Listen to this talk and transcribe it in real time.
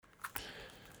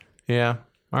Yeah.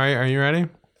 All right. Are you ready?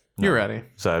 You're ready.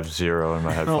 So I have 0 in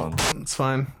my headphones. It's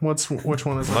fine. Which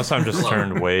one is it? Unless I'm just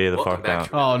turned way the fuck down.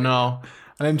 Oh no,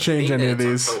 I didn't change any of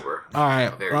these. October, All right.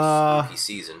 a very spooky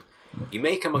season. You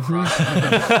may come across.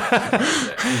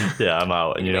 Yeah, I'm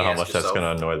out. And you know how ask much that's yourself,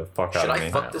 going to annoy the fuck out Should of I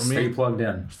me. fuck this Are you thing? plugged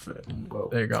in?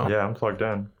 There you go. Yeah, I'm plugged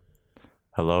in.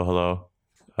 Hello.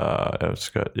 That's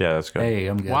good. Yeah, that's good. Hey,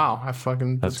 I'm good. Wow, I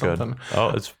fucking did That's good. something. Oh,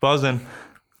 it's buzzing.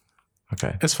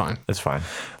 Okay. It's fine. It's fine.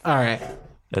 All right.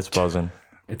 It's buzzing.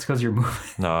 It's because you're moving.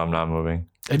 No, I'm not moving.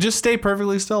 And just stay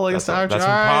perfectly still like it's the outro. That's All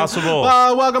right. impossible.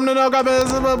 Welcome to No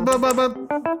Compass.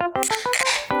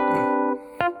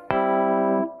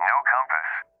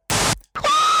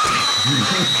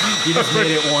 You just made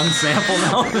it one sample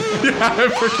now. I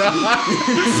forgot.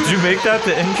 Did you make that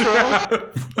the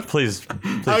intro? Please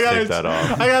take that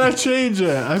off. I gotta change it.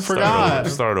 I forgot.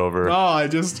 Start over. Oh, I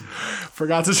just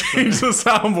forgot to change the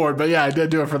soundboard. But yeah, I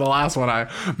did do it for the last one.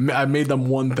 I made them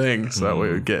one thing so that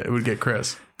it would get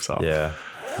Chris. So Yeah.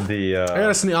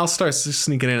 I'll start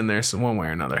sneaking in there one way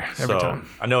or another every time.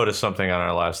 I noticed something on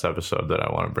our last episode that I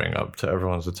want to bring up to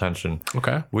everyone's attention.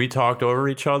 Okay. We talked over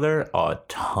each other a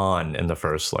ton in the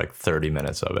first 30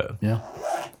 minutes of it. Yeah.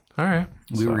 All right.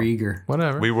 We were eager.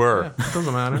 Whatever. We were. It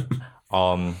doesn't matter.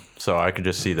 So I could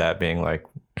just see that being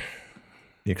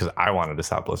because I wanted to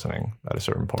stop listening at a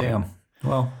certain point. Damn.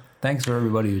 Well, thanks for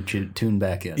everybody who tuned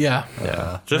back in.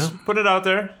 Yeah. Just put it out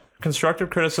there. Constructive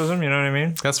criticism, you know what I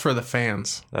mean? That's for the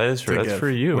fans. That's for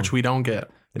you. Which we don't get.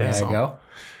 There you go.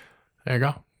 There you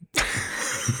go.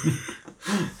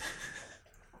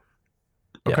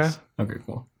 Okay. Yes. Okay,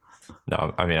 cool.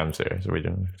 No, I mean, I'm serious. Are we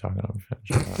talking about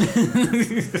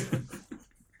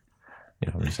You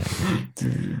know, I'm just saying.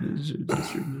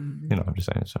 I'm just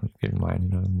saying. So keep in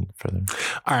mind, further.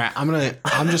 All right. I'm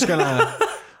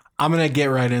gonna get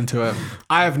right into it.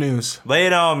 I have news. Lay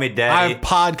it on me, I Daddy. have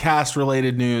podcast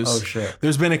related news. Oh, shit.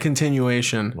 There's been a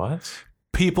continuation. What?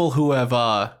 People who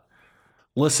have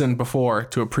listened before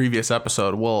to a previous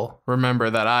episode will remember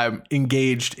that I'm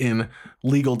engaged in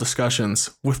legal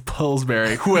discussions with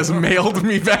Pillsbury, who has mailed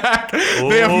me back.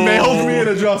 They have mailed me an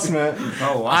adjustment.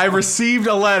 Oh, wow. I received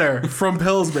a letter from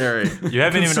Pillsbury. You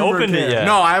haven't even Consumer opened it Care. yet.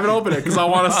 No, I haven't opened it because I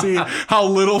want to see how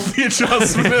little the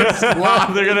adjustment is. Wow.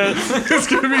 It's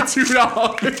gonna be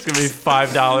 $2. It's gonna be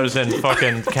 $5 in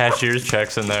fucking cashier's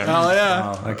checks in there. Hell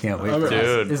yeah. Oh, I can't wait for that.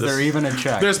 Dude, Is there even a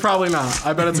check? There's probably not.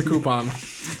 I bet it's a coupon.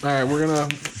 All right, we're gonna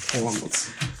hold on.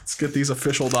 Let's get these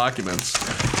official documents.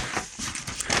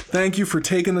 Thank you for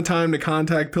taking the time to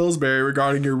contact Pillsbury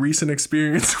regarding your recent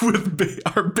experience with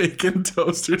our bacon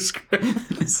toaster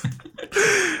scrambles.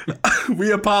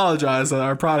 We apologize that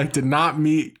our product did not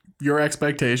meet your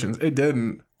expectations. It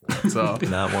didn't. So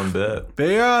Not one bit.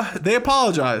 they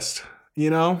apologized.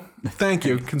 Thank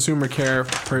you, consumer care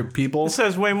people. It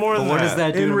says way more than what that. does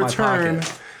that do In to return, my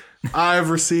pocket? I've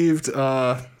received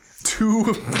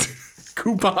 2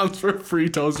 coupons for free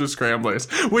toaster scramblers,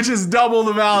 which is double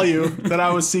the value that I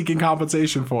was seeking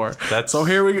compensation for. So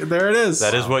there it is.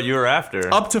 That is what you were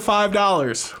after. Up to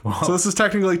 $5. So this is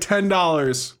technically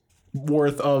 $10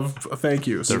 worth of thank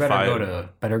yous. They're Better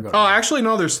fine. go. Oh, actually,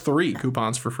 no. There's 3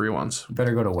 coupons for free ones.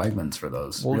 Better go to Wegmans for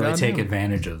those. Well, really take goddamn.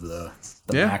 advantage of the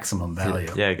Yeah. maximum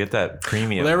value. Yeah, get that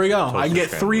premium. There we go. toaster I can get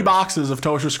 3 scramblers. boxes of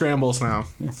toaster scrambles now.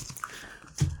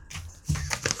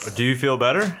 Do you feel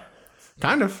better?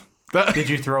 Kind of. Did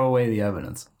you throw away the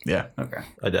evidence? Yeah. Okay.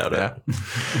 I doubt Yeah. it.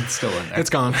 It's still in there. It's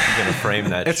gone. I'm gonna frame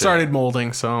that. It started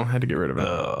molding, so I had to get rid of it.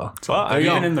 Well, there you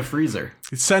even go. in the freezer.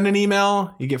 You send an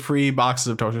email, you get free boxes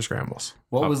of toaster scrambles.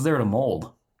 What was there to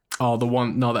mold? Oh, the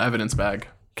evidence bag.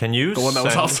 Can you The one that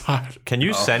was outside. Can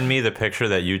you send me the picture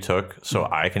that you took so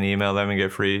I can email them and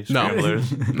get free scramblers?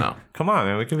 No. Come on,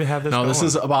 man. We can have this. No, going. this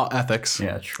is about ethics.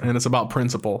 Yeah, true. And it's about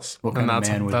principles. What and kind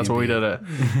of man would that's you what we be? did it.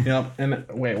 Yep. And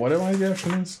wait, what do I get for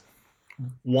this?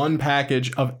 1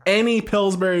 package of any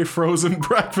Pillsbury frozen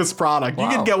breakfast product. You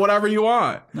Wow. can get whatever you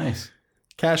want. Nice.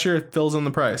 Cashier fills in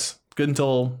the price. Good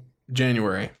until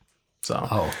January. So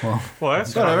Oh, well. Well,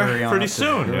 that's Whatever. Hurry on pretty up to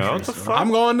soon, the you know? What grocery the store. fuck?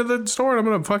 I'm going to the store and I'm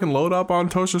going to fucking load up on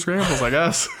toaster scrambles, I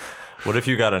guess. What if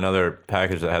you got another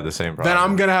package that had the same problem? Then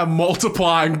I'm going to have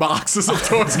multiplying boxes of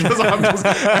toast because I'm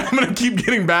going to keep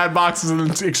getting bad boxes and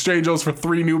then exchange those for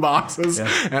 3 new boxes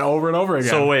and over again.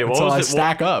 So wait, what until was I it?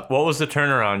 stack up. What was the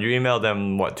turnaround? You emailed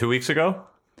them, 2 weeks ago?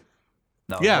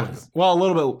 No, Yeah. Well, a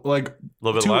little bit, like A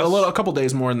little bit less? a couple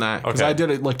days more than that. Because Okay. I did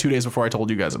it like 2 days before I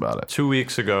told you guys about it. 2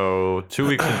 weeks ago, 2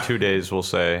 weeks and 2 days, we'll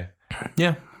say,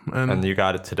 Yeah. and you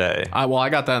got it today. I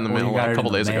got that in the mail you got a it couple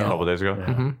in the days mail. A ago. couple days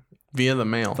ago. via the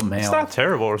mail. The mail. It's not a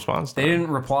terrible response. They didn't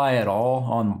reply at all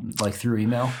on like through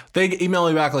email. They emailed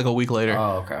me back like a week later.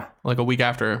 Oh, okay. Like a week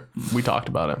after we talked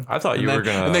about it. I thought you And were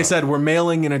gonna. And they said, we're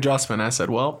mailing an adjustment. I said,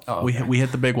 well, we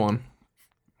hit the big one.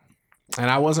 And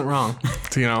I wasn't wrong.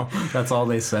 You know, That's all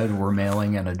they said. We're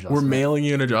mailing an adjustment. we're mailing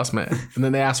you an adjustment. And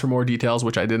then they asked for more details,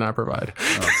 which I did not provide.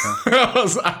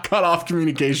 I cut off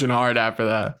communication hard after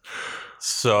that.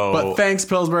 So, But thanks,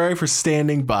 Pillsbury, for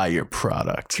standing by your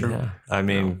product. yeah, I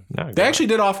mean, no, They actually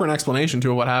did offer an explanation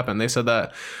to what happened. They said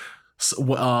that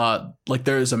like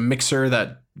there's a mixer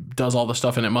that does all the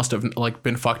stuff and it must have like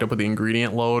been fucked up with the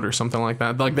ingredient load or something like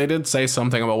that. Like they did say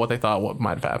something about what they thought what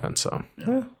might have happened. So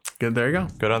good. There you go.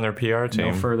 good on their PR No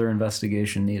team. further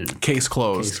investigation needed. Case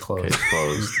closed. Case closed. Case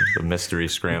closed. The mystery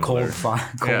scrambler.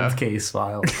 Cold case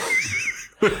file.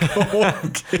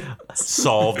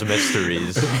 Solved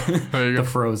mysteries. There you The go.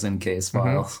 frozen case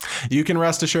files. You can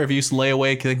rest assured if you lay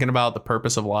awake thinking about the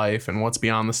purpose of life and what's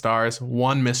beyond the stars,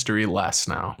 one mystery less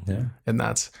now. Yeah. And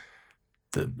that's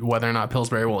whether or not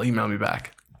Pillsbury will email me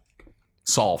back.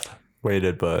 Solved.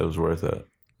 Waited, but it was worth it.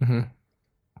 Mm-hmm.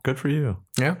 Good for you.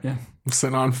 Yeah. Yeah. I'm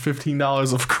sitting on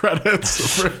 $15 of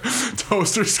credits for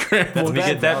toaster scramble. Let me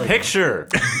get that picture.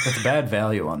 That's bad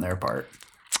value on their part.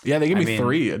 Yeah, they give me mean-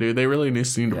 3, dude. They really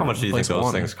seem to. How much do you think place those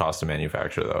one. things cost to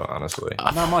manufacture, though? Honestly,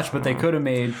 Not much, but they could have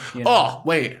made. You know, Oh,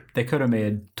 wait. they could have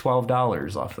made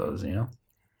 $12 off those. You know.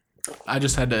 I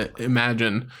just had to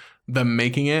imagine them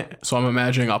making it. So I'm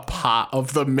imagining a pot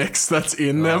of the mix that's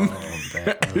in them.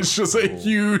 It's just a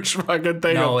huge fucking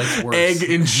thing No, of it's worse. egg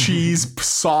and cheese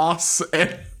sauce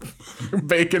and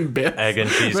bacon bits. egg and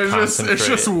cheese They're concentrate. it's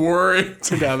just whirring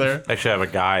together. Actually, I have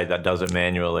a guy that does it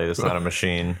manually. It's not a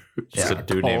machine. Just a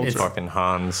dude named It's- fucking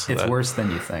Hans. It's that- worse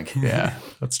than you think. Yeah,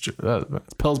 that's true. That's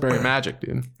Pillsbury magic,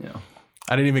 dude. Yeah.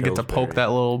 I didn't even get to Pillsbury. poke that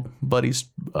little buddy's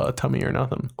tummy or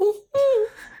nothing.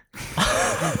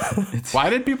 Why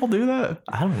did people do that?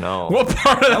 I don't know. What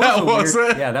part of that was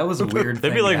weird, it? Yeah, that was a weird.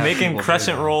 They'd be like making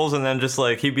crescent rolls, and then just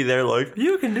like he'd be there, like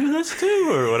you can do this too,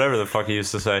 or whatever the fuck he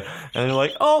used to say. And they're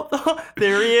like, oh,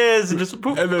 there he is, and just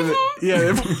poof, And then,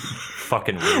 yeah,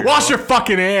 fucking weird. wash your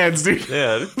fucking hands, dude.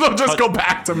 Yeah, They'll just go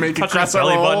back to making touch his crescent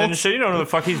belly button and rolls. shit. You don't know who the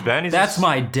fuck he's been. He's That's just,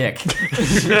 my dick.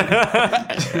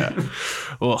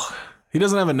 Ugh. He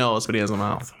doesn't have a nose, but he has a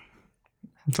mouth.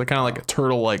 It's like kind of like a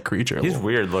turtle-like creature. He's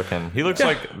weird looking. He looks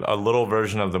like a little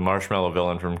version of the marshmallow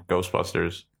villain from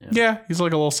Ghostbusters. Yeah, he's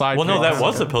like a little side. Well, no, character. that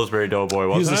was the Pillsbury Doughboy,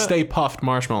 He's wasn't a it? Stay Puffed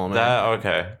Marshmallow Man. That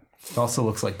okay. It also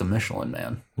looks like the Michelin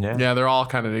Man. Yeah. Yeah, they're all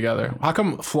kind of together. How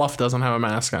come Fluff doesn't have a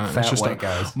mask on? Fat It's just white a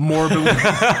guys. morbidly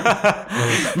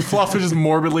Fluff is just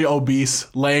morbidly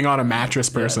obese, laying on a mattress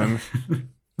person.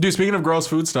 Dude, speaking of gross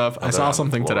food stuff, I saw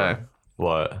something today.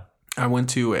 What? I went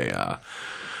to a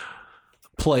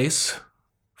place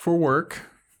for work.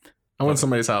 I went to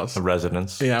somebody's house. A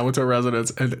residence. Yeah, I went to a residence,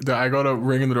 and I go to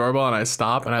ring in the doorbell, and I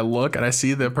stop, and I look, and I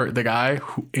see the guy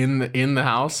in the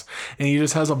house, and he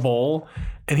just has a bowl,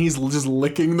 and he's just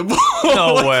licking the bowl.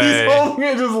 No Like, way. He's holding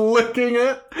it, just licking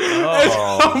it.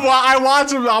 Oh. I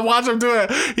watch him do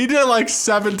it. He did it like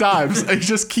 7 times. He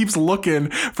just keeps looking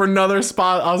for another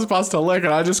spots to lick,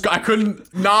 and I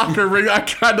couldn't knock or ring. I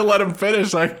tried to let him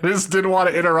finish. I just didn't want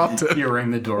to interrupt it. You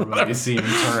ring the doorbell, you see him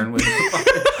turn with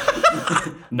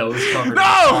nose covered No!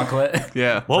 in chocolate.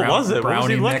 Yeah. What was it? What was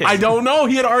brownie he mix. looking? I don't know.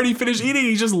 He had already finished eating.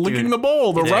 He's just licking the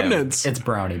bowl, the Damn. remnants. It's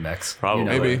brownie mix. Probably.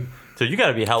 Maybe. So you got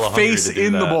to be hella hungry Face to do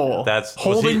in the that. bowl. That's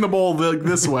holding the bowl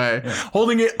this way,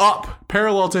 holding it up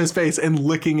parallel to his face and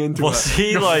licking into Was it.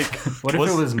 he like? What if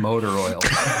it was motor oil?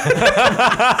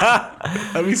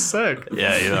 That'd be sick.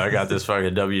 Yeah, I got this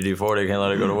fucking WD-40. Can't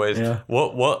let it go to waste. Yeah.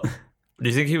 What? Do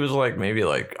you think he was like maybe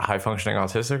like high functioning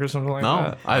autistic or something like No,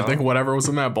 that? I think whatever was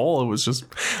in that bowl, it was just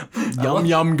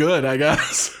yum good, I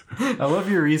guess. I love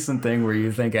your recent thing where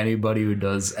you think anybody who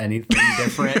does anything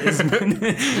different is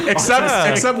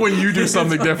Except when you do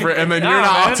something different, and then you're Nah,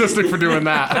 not man. autistic for doing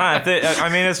that. I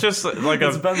mean, it's just like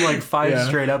It's a. been like 5 Yeah.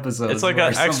 straight episodes. It's like where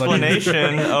an somebody-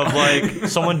 explanation of like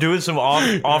someone doing some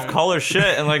off color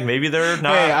shit, and like maybe they're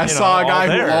not. Hey, I you know, saw a guy all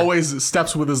there. who always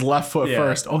steps with his left foot Yeah.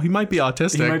 first. Oh, he might be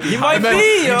autistic. He might And then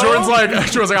be, yo. Jordan's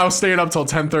like, I was staying up till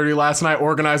 10:30 last night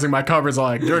organizing my covers. I'm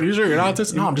like, Jordan, you sure you're not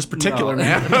autistic? No, I'm just particular,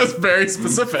 man. That's very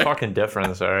specific. Fucking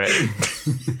difference, all right.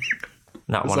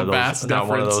 Not one a of those. vast Not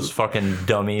one of difference. those fucking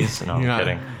dummies. No, I'm Yeah.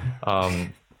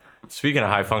 kidding. Speaking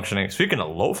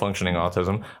of low functioning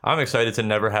autism, I'm excited to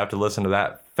never have to listen to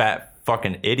that fat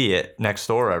fucking idiot next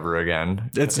door ever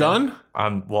again. It's done?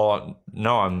 I'm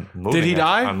moving. Did he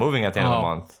die? I'm moving at the end of the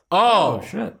month. Oh, Oh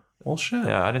shit. well, shit.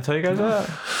 Yeah, I didn't tell you guys that.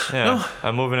 Yeah,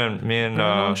 I'm moving in. Me and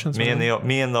Congratulations, me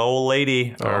and the old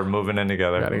lady are moving in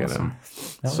together. Gotta get him.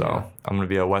 So I'm gonna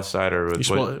be a West Sider.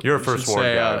 You're a First Ward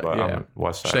say, guy, but I'm a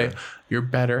West Sider. Say your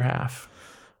better half.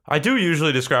 I do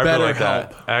usually describe her Better like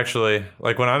that. help. Actually,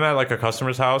 like when I'm at like a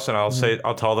customer's house and I'll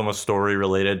tell them a story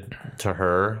related to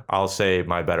her, I'll say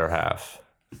my better half.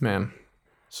 Man.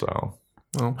 So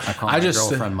Well, I call my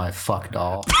girlfriend my fuck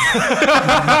doll.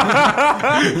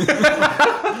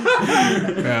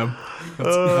 Yeah.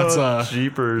 That's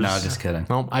jeepers. No, just kidding.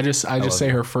 no, I just say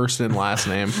her first and last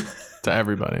name to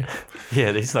everybody.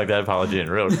 Yeah, they snuck that apology in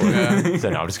real quick. Yeah. So,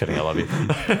 no, I'm just kidding. I love you.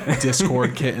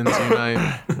 Discord kittens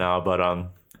unite. No, but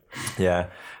yeah,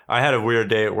 I had a weird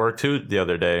day at work too the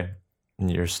other day. And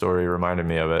your story reminded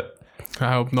me of it.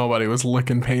 I hope nobody was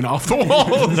licking paint off the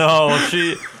walls. No,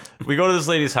 we go to this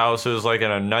lady's house. It was like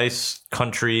in a nice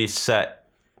country set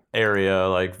area,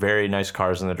 like very nice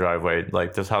cars in the driveway.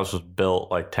 Like this house was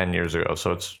built like 10 years ago,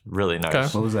 so it's really nice. Okay.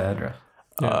 What was the address?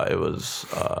 It was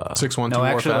 612 No,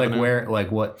 Wharf actually, like Avenue. where,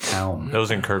 like what town? it was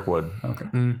in Kirkwood, Okay.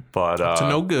 but To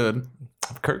no good.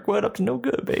 Kirkwood up to no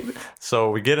good, baby.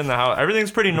 So we get in the house.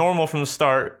 Everything's pretty normal from the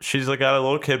start. She's like got a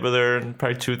little kid with her,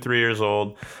 probably 2-3 years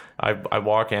old. I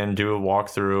walk in, do a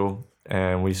walkthrough,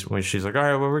 and she's like, all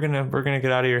right, well, we're gonna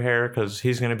get out of your hair because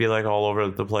he's gonna be like all over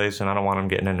the place, and I don't want him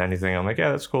getting into anything. I'm like, yeah,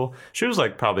 that's cool. She was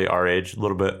like probably our age, a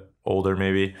little bit older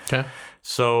maybe. Okay.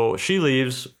 So she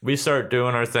leaves. We start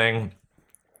doing our thing.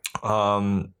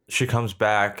 She comes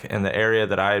back, and the area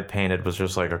that I had painted was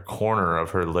just like a corner of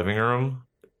her living room,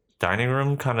 dining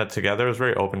room, kind of together. It was a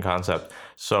very open concept.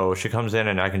 So she comes in,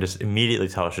 and I can just immediately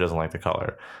tell she doesn't like the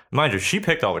color. Mind you, she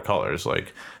picked all the colors.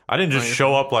 Like I didn't just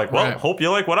show up like, well, Right. hope you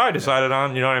like what I decided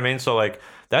on. You know what I mean? So like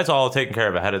that's all taken care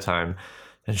of ahead of time.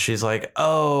 And she's like,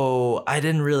 oh, I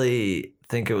didn't really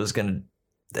think it was gonna.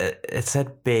 It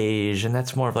said beige, and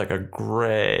that's more of like a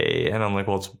gray. And I'm like,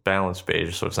 well, it's balanced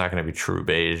beige, so it's not going to be true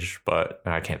beige. But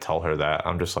I can't tell her that.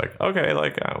 I'm just like, okay,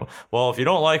 like, well, if you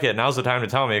don't like it, now's the time to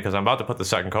tell me because I'm about to put the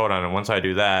second coat on. And once I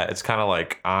do that, it's kind of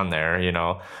like on there, you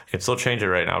know. I can still change it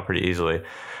right now pretty easily.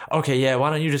 Okay, yeah, why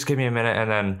don't you just give me a minute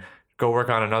and then go work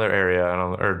on another area?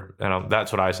 And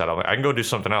that's what I said. I'm like, I can go do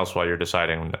something else while you're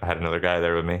deciding. I had another guy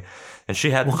there with me. And she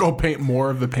had We'll go paint more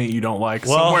of the paint you don't like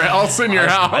somewhere else in your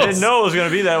house. I didn't know it was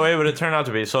gonna be that way, but it turned out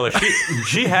to be. So like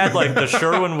she had like the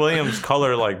Sherwin-Williams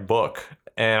color like book,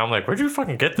 and I'm like, where'd you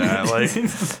fucking get that? Like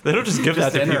they don't just give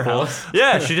that to in her people. house?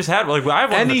 Yeah, she just had like I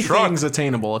have one in the truck. Anything's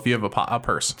attainable if you have a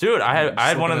purse. Dude, I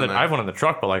had one slip it in in I there. have one in the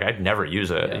truck, but like I'd never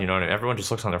use it. You know what I mean? Everyone just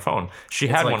looks on their phone. She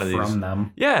had Like one of these. from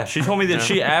them. Yeah, she told me that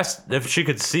she asked if she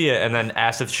could see it and then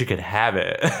asked if she could have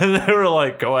it. And they were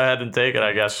like, go ahead and take it,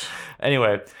 I guess.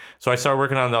 Anyway, so I started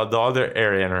working on the other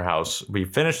area in her house. We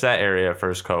finished that area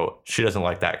first coat. She doesn't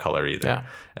like that color either. Yeah.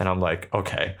 And I'm like,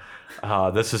 okay,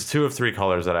 this is 2 of 3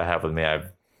 colors that I have with me. I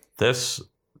have this,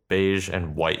 beige,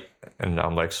 and white. And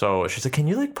I'm like, so she's like, can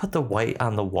you like put the white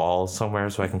on the wall somewhere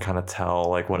so I can kind of tell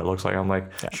like what it looks like? I'm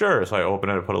like, sure. So I open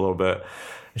it and put a little bit.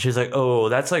 And she's like, oh,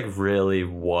 that's like really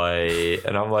white.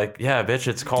 And I'm like, yeah, bitch,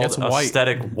 it's called It's white.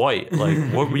 aesthetic white. Like,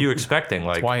 what were you expecting?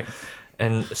 Like, White.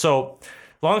 And so,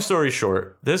 long story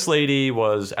short, this lady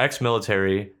was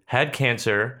ex-military, had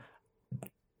cancer,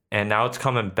 and now it's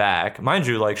coming back. Mind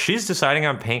you, like she's deciding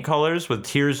on paint colors with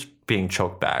tears being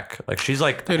choked back. Like she's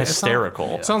like Dude,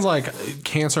 hysterical. Sounds like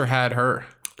cancer had her.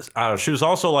 I don't know, she was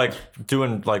also like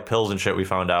doing like pills and shit. We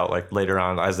found out like later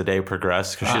on as the day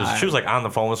progressed because she was like on the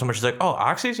phone with someone. She's like, "Oh,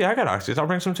 oxys? Yeah, I got oxys. I'll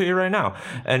bring some to you right now."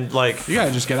 And like, You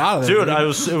gotta just get out of there. dude, it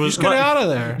was Just get out of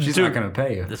there. She's not gonna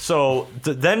pay you. So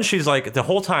then she's like, the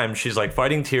whole time she's like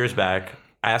fighting tears back,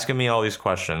 asking me all these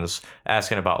questions,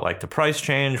 asking about like the price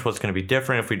change, what's going to be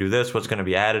different if we do this, what's going to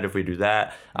be added if we do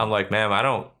that. I'm like, ma'am, I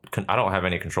don't have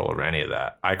any control over any of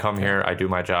that. I come here, I do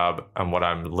my job and what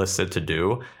I'm listed to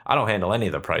do. I don't handle any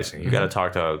of the pricing. You got to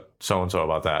talk to so and so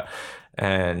about that.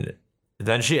 And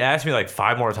then she asked me like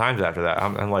 5 more times after that.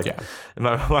 I'm like,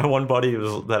 my one buddy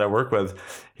that I work with,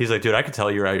 he's like, dude, I could tell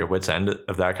you're at your wit's end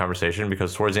of that conversation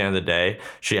because towards the end of the day,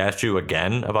 she asked you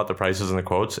again about the prices and the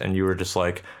quotes, and you were just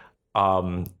like,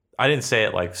 I didn't say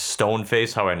it like stone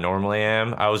faced how I normally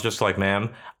am. I was just like, ma'am,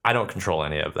 I don't control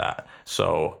any of that.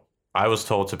 So I was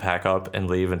told to pack up and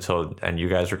leave and you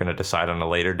guys are going to decide on a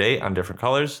later date on different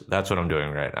colors. That's what I'm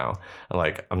doing right now. And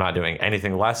like, I'm not doing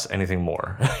anything less, anything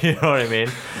more. You know what I mean?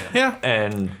 Yeah.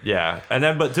 And yeah. And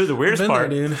then, but dude, the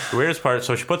weirdest part,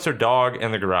 so she puts her dog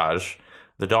in the garage.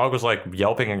 The dog was like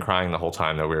yelping and crying the whole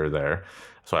time that we were there.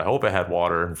 So I hope it had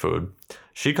water and food.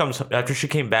 She comes after she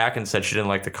came back and said she didn't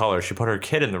like the color. She put her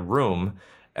kid in the room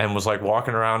and was like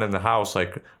walking around in the house,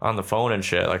 like on the phone and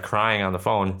shit, like crying on the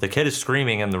phone. The kid is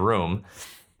screaming in the room.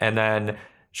 And then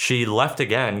she left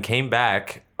again, came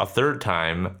back a third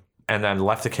time and then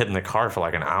left the kid in the car for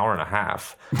like an hour and a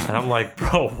half. And I'm like,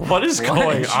 bro, what is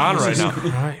going on right now?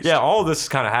 Christ. Yeah, all of this is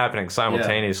kind of happening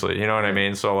simultaneously. You know what I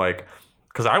mean? So like,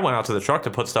 because I went out to the truck to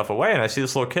put stuff away, and I see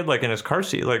this little kid like in his car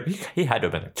seat. Like he had to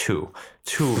have been like two,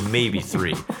 maybe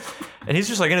 3. And he's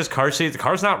just like in his car seat. The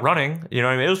car's not running. You know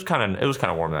what I mean? It was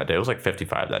kind of warm that day. It was like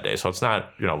 55 that day, so it's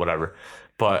not, you know, whatever.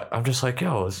 But I'm just like,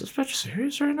 yo, is this bitch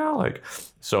serious right now? Like,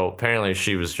 so apparently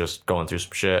she was just going through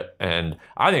some shit, and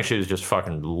I think she was just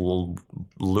fucking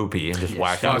loopy and just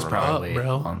whacked out. was probably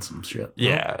bro. on some shit.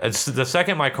 Yeah, it's the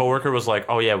second my coworker was like,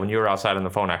 "Oh yeah, when you were outside on the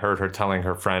phone, I heard her telling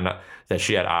her friend that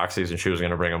she had oxys and she was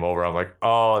gonna bring him over." I'm like,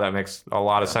 "Oh, that makes a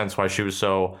lot of sense why she was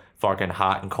so fucking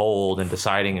hot and cold and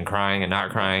deciding and crying and not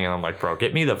crying." And I'm like, "Bro,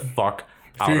 get me the fuck out."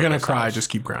 If you're of gonna this cry, house. just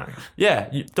keep crying. Yeah,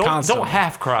 you don't Constantly.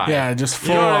 half cry. Yeah, just full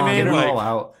You know what I on. mean? Get it Like, all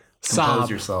out. sob. Compose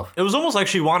yourself. it was almost like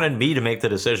she wanted me to make the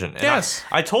decision. And Yes.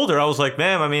 I told her, I was like,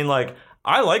 "Ma'am, I mean, like,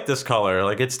 I like this color.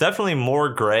 Like, it's definitely more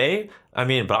gray. I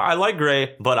mean, but I like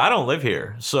gray, but I don't live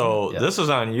here. So this is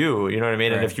on you. You know what I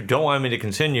mean? And Right. if you don't want me to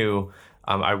continue,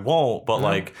 I won't. But,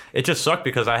 like, it just sucked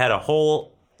because I had a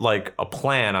whole, like, a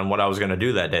plan on what I was going to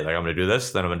do that day. Like, I'm going to do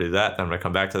this, then I'm going to do that, then I'm going to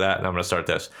come back to that, and I'm going to start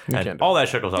this. can't And do all that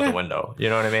shit goes out the window. You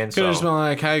know what I mean? Could have just been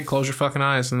like, hey, close your fucking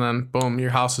eyes, and then boom, your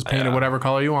house is painted whatever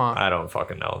color you want. I don't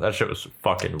fucking know. That shit was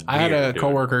fucking weird. I had a dude.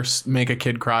 coworker make a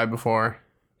kid cry before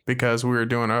because we were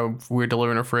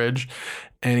delivering a fridge,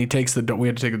 and he takes we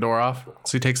had to take the door off.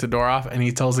 So he takes the door off, and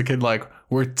he tells the kid, like,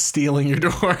 we're stealing your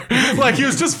door. Like, he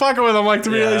was just fucking with him. Like, to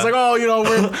me, Yeah. he's like, oh, you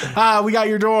know, we got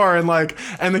your door. And like,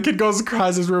 and the kid goes and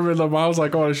cries his room, and the mom's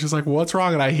like, oh, and she's like, what's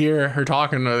wrong? And I hear her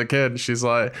talking to the kid. And he's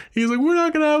like, we're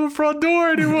not going to have a front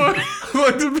door anymore.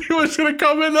 Like, the people are going to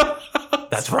come in.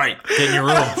 That's right. Get in your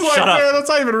room. Like, Shut up. man, that's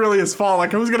not even really his fault.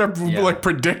 Like, who's going to like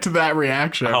predict that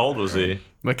reaction? How old was he?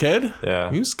 The kid?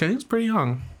 Yeah. He was pretty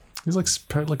young. He was like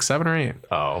 7 or 8.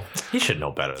 Oh, he should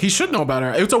know better. He should know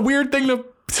better. It's a weird thing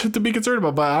to be concerned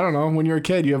about, but I don't know. When you're a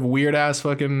kid, you have weird ass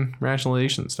fucking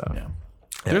rationalization stuff. Yeah.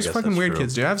 There's guess fucking that's weird true.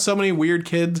 kids, dude. I have so many weird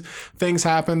kid things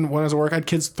happen when I was at work. I had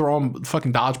kids throwing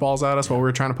fucking dodgeballs at us while we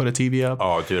were trying to put a TV up.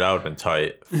 Oh, dude, I would have been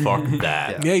tight. Fuck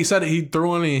that. Yeah, he said he threw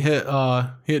one and he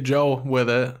hit Joe with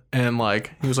it, and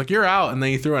like he was like, "You're out," and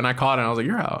then he threw it and I caught it and I was like,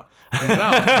 "You're out." And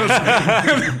out.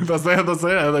 That's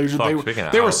it. Fuck, speaking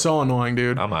of They were out. so annoying,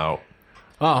 dude. I'm out.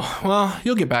 Oh, well,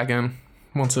 you'll get back in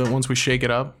once we shake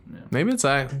it up. Maybe it's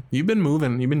that. You've been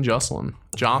moving. You've been jostling.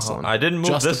 I didn't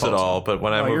move this at all, but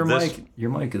when I Oh, moved this, your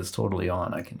mic is totally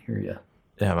on. I can hear you.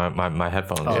 yeah, my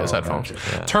headphones. Yeah, his yeah. headphones.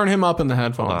 Yeah. Turn him up in the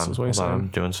headphones, Hold on, is what he's hold on. I'm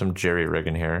saying. doing some jerry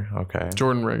rigging here. Okay.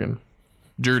 Jordan Riggin.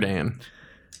 Jordan.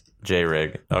 J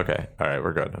rig. Okay. All right,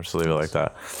 we're good. I'll just leave it like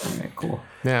that. All right, cool.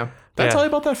 Yeah. Did I Yeah. tell you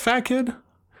about that fat kid?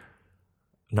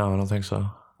 No, I don't think so.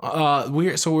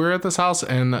 We were at this house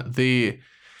and the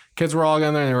kids were all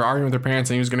in there and they were arguing with their parents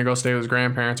and he was gonna go stay with his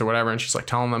grandparents or whatever, and she's like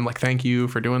telling them like thank you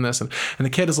for doing this, and the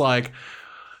kid is like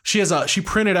she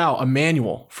printed out a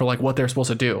manual for like what they're supposed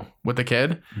to do with the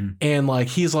kid, and like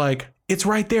he's like, it's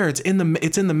right there, it's in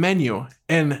the menu,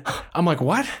 and I'm like,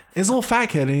 what? It's a little fat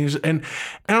kid, and he's and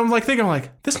I'm like thinking,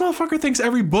 like, this motherfucker thinks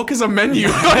every book is a menu.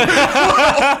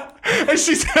 And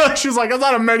she's like, it's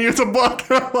not a menu, it's a book.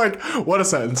 And I'm like, what a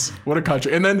sentence, what a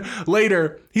country. And then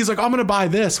later he's like, I'm gonna buy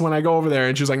this when I go over there,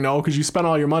 and she's like, no, because you spent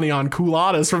all your money on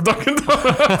culottes from Dunkin'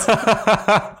 Donuts.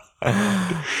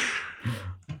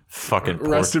 Fucking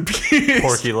Rest in peace.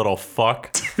 porky little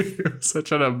fuck.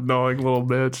 Such an annoying little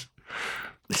bitch.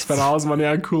 Spent all his money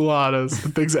on culottes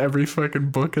and thinks every fucking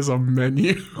book is a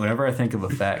menu. Whenever I think of a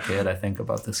fat kid, I think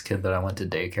about this kid that I went to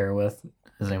daycare with.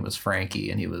 His name was Frankie,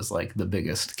 and he was like the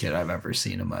biggest kid I've ever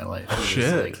seen in my life. It was,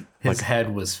 Shit. like, his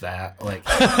head was fat. Like,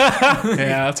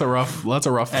 Yeah, that's a rough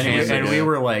and we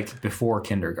were like before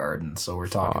kindergarten, so we're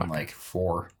talking like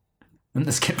 4. And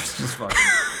this kid was just fucking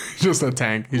just a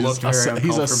tank. He's looked very he's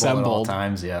uncomfortable at all assembled.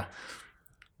 times. Yeah,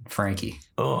 Frankie.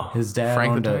 Oh, His dad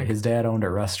Frank the owned Tank. his dad owned a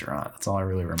restaurant. That's all I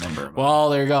really remember. About Well,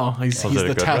 there you go. He's was it the a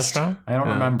good test. restaurant? I don't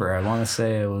remember. I want to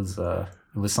say it was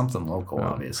something local, Oh.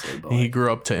 obviously. But He like,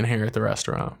 grew up to inherit the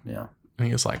restaurant. yeah. And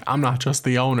he was like, I'm not just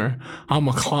the owner, I'm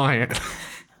a client.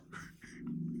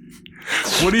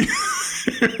 What do you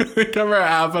think ever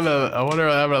happened to, I wonder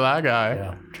what happened to that guy?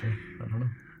 Yeah, true. I don't know.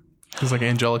 He's like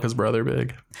Angelica's brother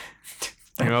big.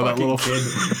 You know, that Fucking little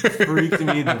kid freaked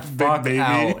me the fuck baby.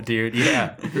 out, dude.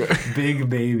 Yeah, big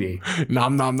baby.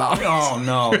 nom nom nom. Oh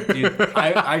no, dude.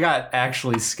 I got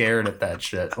actually scared at that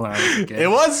shit when I was a kid. It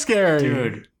was scary.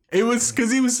 dude. It was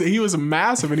because he was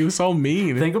massive and he was so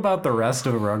mean. Think about the rest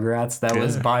of Rugrats. That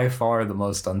was by far the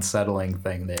most unsettling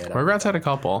thing they had. Rugrats had a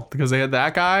couple because they had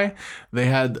that guy. They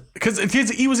had because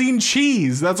he was eating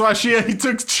cheese. That's why he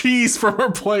took cheese from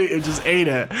her plate and just ate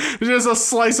it. It's just a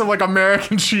slice of like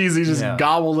American cheese. He just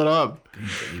gobbled it up.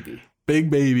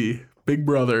 Big baby, big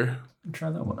brother.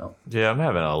 Try that one out. Yeah, I'm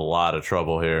having a lot of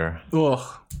trouble here. Ugh.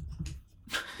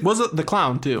 Was it the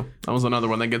clown too? That was another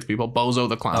one that gets people. Bozo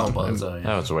the clown. Oh, Bozo.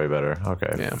 That was way better.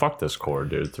 Okay. Yeah. Fuck this cord,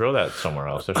 dude. Throw that somewhere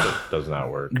else. That shit does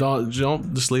not work. Don't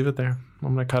just leave it there. I'm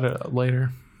gonna cut it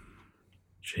later.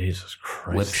 Jesus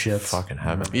Christ. Lipschitz. Fucking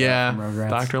heaven. Yeah, Rugrats.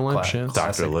 Dr. Lipschitz.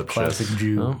 Dr. Lipschitz. Classic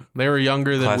Jew. Oh, they were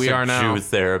younger than we Classic are now. Jew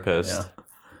therapist. Yeah.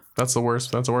 That's the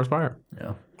worst. That's the worst part.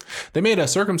 Yeah. They made a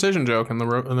circumcision joke in the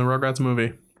Rugrats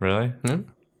movie. Really? Yeah.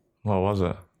 What was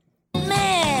it?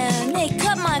 Man, they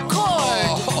cut my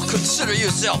cord. Oh, consider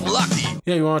yourself lucky.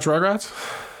 Yeah, you want to watch Rugrats?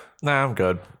 Nah, I'm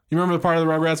good. You remember the part of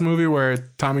the Rugrats movie where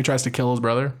Tommy tries to kill his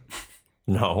brother?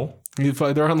 No.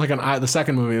 They're on like the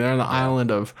second movie. They're on the island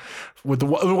of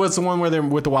what's the one where they're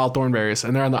with the wild thornberries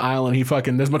and they're on the island.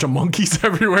 There's a bunch of monkeys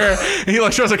everywhere. And he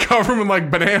like tries to cover them in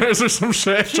like bananas or some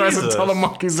shit. Tries to tell the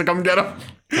monkeys to come get him.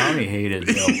 Tommy hated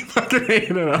Bill. He fucking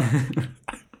hated him.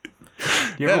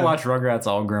 You ever watch Rugrats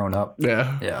All Grown Up?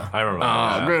 Yeah. Yeah. I remember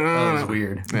that. That was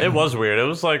weird. It was weird. It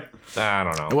was like, I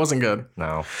don't It know. wasn't good.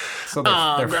 No. So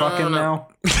they're fucking now?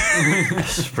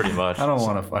 Pretty much. I don't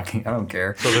want to fucking, I don't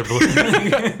care. So they're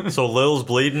bleeding. So Lil's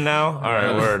bleeding now? All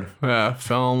right, word. Yeah,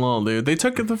 fell in love, dude. They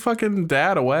took the fucking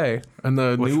dad away, and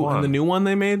the new one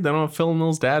they made. They don't have Phil and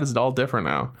Lil's dad is all different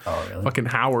now. Oh, really? Fucking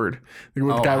Howard, the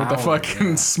guy with the Howard,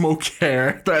 fucking smoke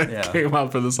hair that came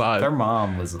out for the side. Their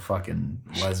mom was a fucking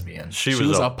lesbian. She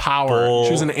She was a power.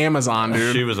 She was an Amazon,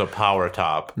 dude. She was a power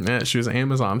top. Yeah, she was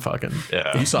Amazon fucking.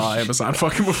 Yeah. You saw Amazon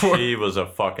fucking before. She was a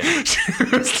fucking.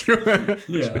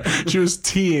 She was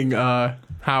teeing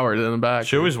Howard in the back.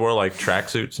 She always wore like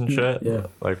tracksuits and shit. Yeah.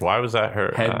 Like, why was that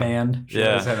her Headband. She yeah.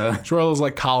 always had a, She wore those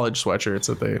like college sweatshirts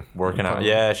that they working out?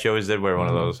 Yeah, she always did wear one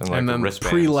of those and like and then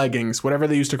wristbands. pre-leggings, whatever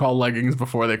they used to call leggings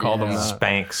before they called them that.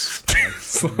 Spanx,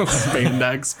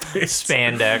 Spandex.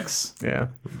 spandex. Yeah.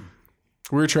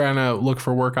 We were trying to look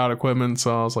for workout equipment,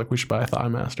 so I was like, we should buy a Thigh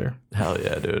Master. Hell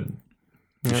yeah, dude.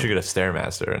 You should get a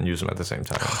Stairmaster and use them at the same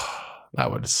time.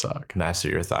 That would suck. Master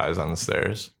your thighs on the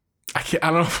stairs.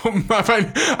 I don't know.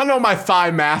 I don't know what my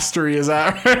thigh mastery is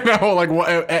at right now. Like, what,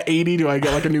 at 80, do I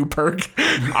get like a new perk?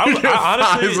 I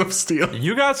Thighs of honestly, steel.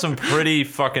 you got some pretty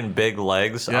fucking big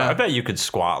legs. Yeah. I bet you could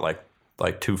squat like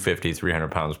 250, 300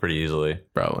 pounds pretty easily.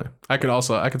 Probably. I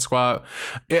could squat.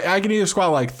 I can either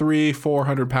squat like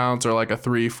 400 pounds or like a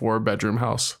 3-4 bedroom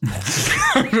house.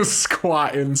 Just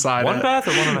squat inside One it bath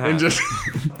or one and a half? and just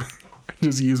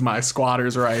use my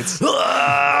squatter's rights.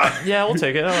 Yeah, we'll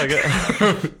take it. I like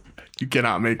it. You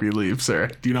cannot make me leave, sir.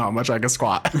 Do you know how much I can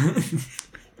squat?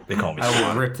 They call me. I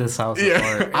will rip this house Yeah,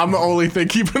 apart. I'm the only thing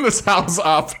keeping this house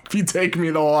up. If you take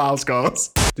me, the whole house goes.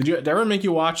 Did I ever make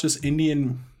you watch this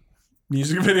Indian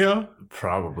music video?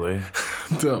 Probably.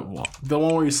 The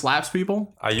one where he slaps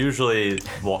people? I usually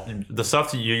the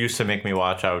stuff that you used to make me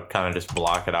watch, I would kind of just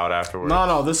block it out afterwards.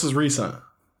 No, this is recent.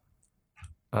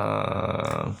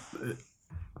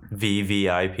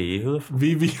 VVIP. Who the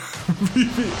VV,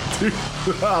 dude,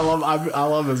 I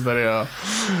love this video.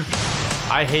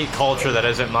 I hate culture that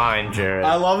isn't mine, Jared.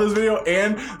 I love this video,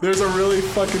 and there's a really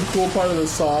fucking cool part of the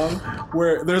song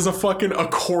where there's a fucking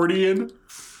accordion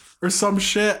or some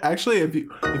shit. Actually, if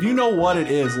you know what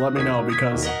it is, let me know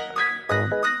because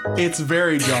it's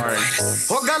very jarring.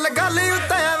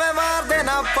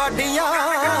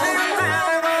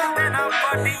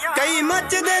 ਕਈ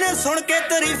ਮੱਚਦੇ ਨੇ ਸੁਣ ਕੇ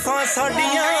ਤਾਰੀਫਾਂ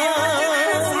ਸਾਡੀਆਂ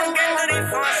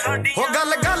ਉਹ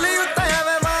ਗੱਲ ਉੱਤੇ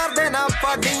ਐਵੇਂ ਮਾਰਦੇ ਨਾ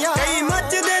ਪਾਡੀਆਂ ਕਈ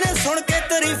ਮੱਚਦੇ ਨੇ ਸੁਣ ਕੇ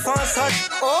ਤਾਰੀਫਾਂ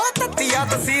ਸਾਡੀ ਉਹ ਤੱਤੀਆ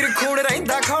ਤਸੀਰ ਖੂੜ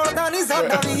ਰਹਿੰਦਾ ਖੋਲਦਾ ਨਹੀਂ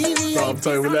ਸਾਡਾ ਵੀ I'll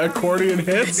tell you when that accordion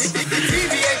hits.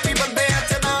 VVIP ਬੰਦਿਆਂ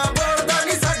ਚ ਨਾ ਬੋਲਦਾ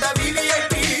ਨਹੀਂ ਸਾਡਾ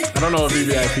VVIP I don't know what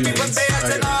VVIP means.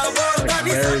 Like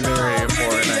very, very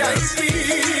important, I guess.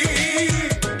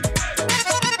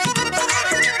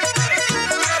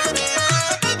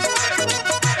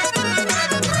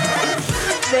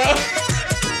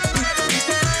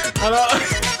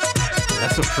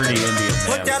 That's a pretty Indian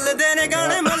man. ਚੱਲਦੇ ਨੇ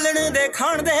ਗਾਣੇ ਮੱਲਣ ਦੇ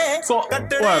ਖਾਣ ਦੇ So,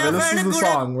 whatever, this is the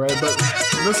song, right? But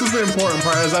this is the important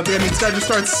part, is at the end, this guy just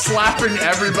starts slapping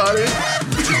everybody.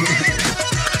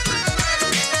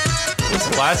 His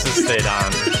glasses stayed on.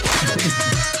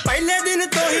 ਪਹਿਲੇ ਦਿਨ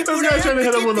ਤੋਂ ਹੀ This guy's trying to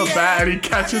hit him with a bat, and he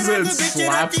catches it and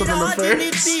slaps him in the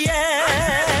face.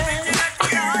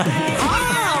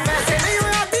 ਵੈਸੇ ਨਹੀਂ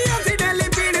ਹੋਇਆ ਦੀ ਅਸੀਂ daily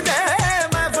ਪੀਣ ਦੇ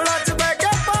ਮੈਂ ਫੁੱਲਾਂ ਚ ਬੈ ਕੇ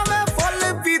ਪਾਵੇਂ ਫੁੱਲ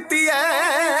ਪੀਤੀ ਐ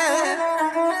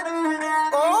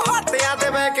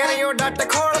ਨਾਲੇ ਉਹ ਡੱਟ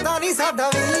ਖੋਲਦਾ ਨਹੀਂ ਸਾਡਾ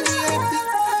VIP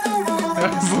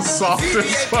That's the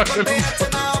softest fucking.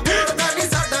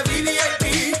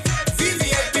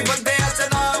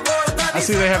 I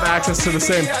see they have access to the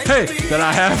same. Hey, that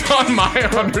I have on my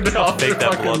 $100. Fake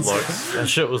that blood fucking- look. That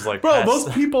shit was like Bro, those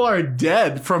people are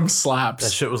dead from slaps.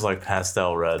 That shit was like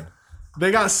pastel red. They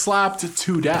got slapped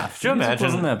to death. Could you It wasn't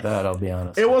imagine? that bad, I'll be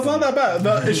honest. It was not that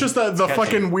bad. It's just that the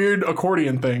fucking weird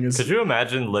accordion thing is. Could you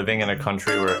imagine living in a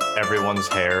country where everyone's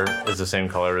hair is the same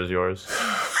color as yours?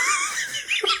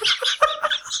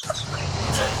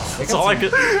 That's all I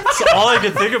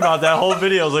could think about that whole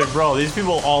video. I was like, bro, these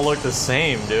people all look the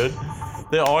same, dude.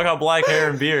 They all got black hair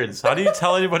and beards. How do you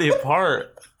tell anybody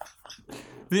apart?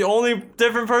 The only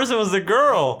different person was the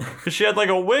girl, because she had like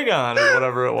a wig on or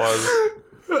whatever it was.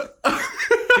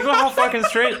 Think about how fucking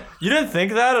straight. You didn't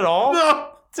think that at all? No.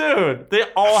 Dude, they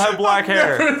all have black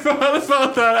hair. I thought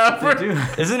about that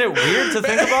ever. Isn't it weird to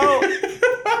think about?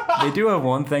 They do have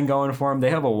one thing going for them.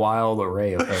 They have a wild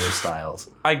array of hairstyles.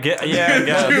 I guess.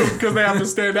 Because they have to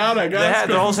stand out, I guess.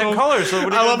 They're all the same color, so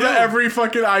what are you I love gonna that do? every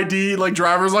fucking ID, like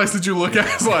driver's license you look at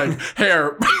is like hair,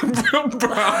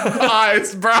 brown,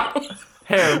 eyes, brown.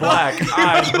 Hair, black,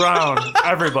 eyes, brown,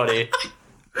 everybody.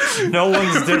 No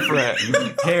one's different.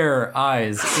 Hair,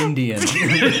 eyes, Indian.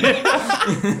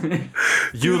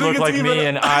 You look it's like me even-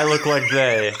 and I look like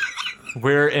they.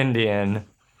 We're Indian.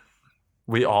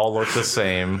 We all look the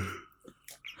same.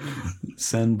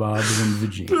 Send Bob's and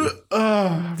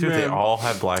Vagina. Dude, they all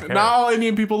have black hair. Not all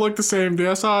Indian people look the same, dude.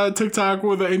 I saw a TikTok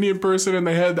with an Indian person and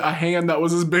they had a hand that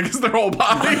was as big as their whole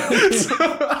body. So,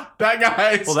 that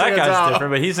guy Well, that stands guy's out.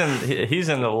 different, but he's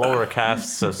in the lower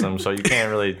caste system, so you can't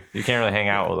really hang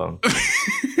out with him.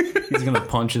 He's gonna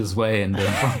punch his way into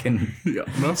fucking. Yeah,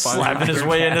 I'm gonna find Slapping out. his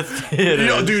way into theater.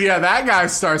 Yo, dude, yeah, that guy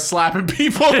starts slapping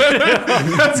people.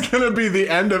 That's gonna be the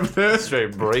end of this.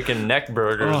 Straight breaking neck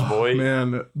burgers, Oh, boy.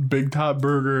 man, Big Top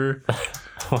Burger.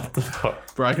 What the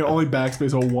fuck? Bro, I can only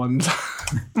backspace a one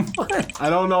time. I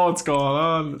don't know what's going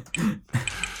on.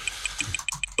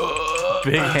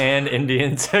 Big hand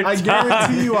Indian TikTok. I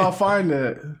guarantee you I'll find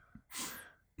it.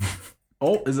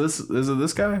 Oh, is it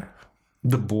this guy?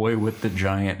 The boy with the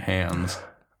giant hands.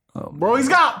 Bro, he's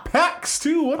got pecs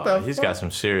too. What the He's fuck? got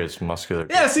some serious muscular.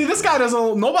 Yeah, see, this guy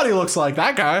doesn't. Nobody looks like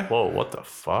that guy. Whoa, what the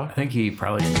fuck? I think he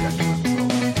probably injected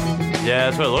himself. Yeah,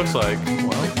 that's what it looks like.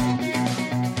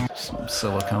 Some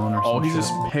silicone or Oh, something. he's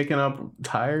just picking up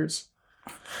tires.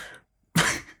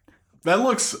 That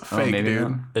looks fake, maybe dude.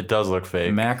 not. It does look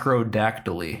fake.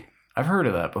 Macrodactyly. I've heard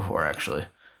of that before, actually.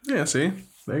 Yeah, see,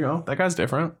 there you go. That guy's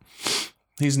different.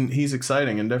 He's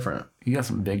exciting and different. You got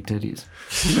some big titties.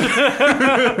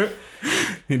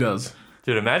 He does.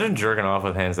 Dude, imagine jerking off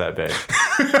with hands that big.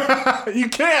 You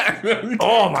can't.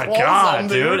 Oh my Balls god, on,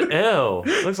 dude. Ew.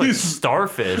 Looks like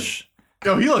starfish.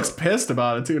 Yo, he looks pissed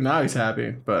about it too. Now he's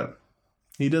happy, but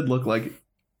he did look like.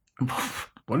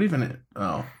 What even?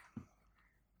 Oh.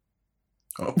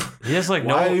 He has like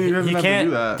Why no. do you even He have to can't.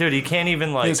 do that? Dude, he can't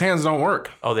even like. His hands don't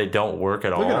work. Oh, they don't work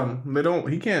at all. Look at him. They don't.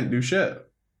 He can't do shit.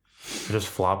 They just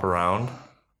flop around.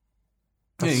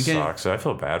 That Yeah, you can't- sucks. I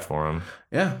feel bad for him.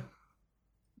 Yeah.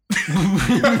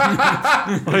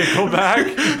 Wait, go back.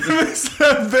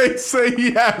 They say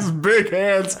he has big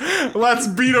hands. Let's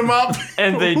beat him up.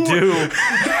 And they do.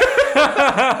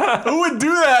 Who would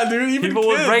do that, dude? Even People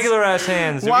kids. with regular ass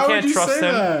hands. Why we would can't you trust say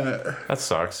him. that? That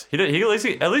sucks. He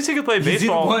at least he could play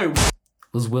baseball.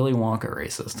 Was Willy Wonka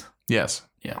racist? Yes.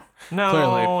 Yeah. No,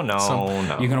 Clearly.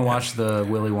 no. You're gonna watch the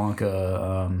Willy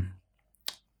Wonka.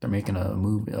 They're making a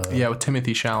movie. Yeah, with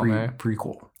Timothy Chalamet.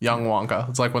 Prequel. Young Wonka.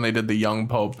 It's like when they did the Young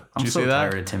Pope. Did I'm you so see that?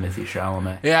 tired of Timothy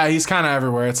Chalamet. Yeah, he's kind of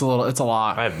everywhere. It's a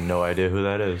lot. I have no idea who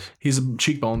that is. He's a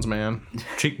cheekbones man.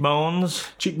 Cheekbones.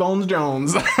 Cheekbones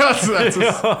Jones.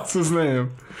 that's his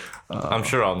name. I'm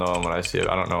sure I'll know him when I see it.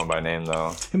 I don't know him by name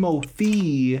though.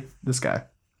 Timothy. This guy.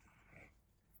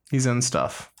 He's in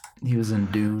stuff. He was in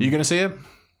Dune. You gonna see it?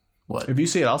 What? If you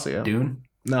see it, I'll see it. Dune?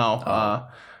 No.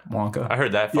 Wonka? I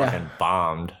heard that fucking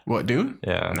bombed. What, Dune?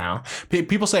 Yeah. No.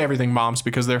 People say everything bombs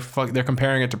because they're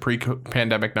comparing it to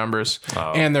pre-pandemic numbers,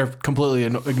 and they're completely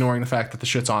ignoring the fact that the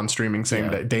shit's on streaming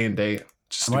same day and date.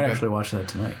 I might actually watch that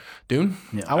tonight. Dune?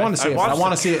 Yeah. I want to see it. I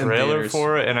want to see it in trailer theaters.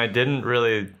 for it, and I didn't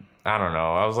really. I don't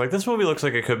know. I was like, this movie looks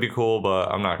like it could be cool,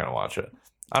 but I'm not gonna watch it.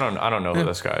 I don't know who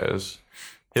this guy is.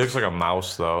 He looks like a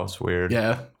mouse though. It's weird.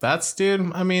 Yeah, that's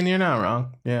dude. I mean, you're not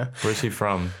wrong. Yeah, Where's he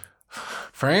from?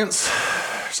 France,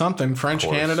 something French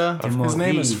course. Canada. Of His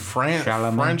name is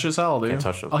Chalamet. French as hell, dude. Can't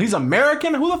touch it. Oh, he's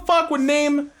American. Who the fuck would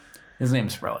name? His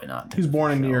name's probably not. He's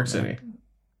born in New York City.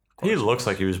 He looks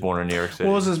like he was born in New York City.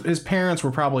 What was his parents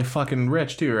were probably fucking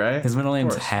rich too, right? His middle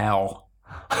name's course. Hal.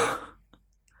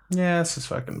 Yeah, this is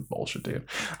fucking bullshit, dude.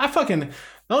 It's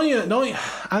not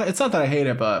that I hate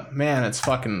it, but man, it's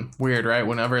fucking weird, right?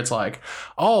 Whenever it's like,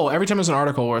 oh, every time there's an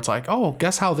article where it's like, oh,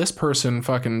 guess how this person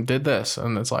fucking did this,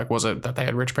 and it's like, was it that they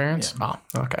had rich parents? Yeah.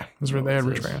 Oh, okay, they had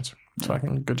rich parents. It's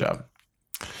fucking good job.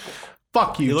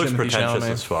 Fuck you, He looks Timothy pretentious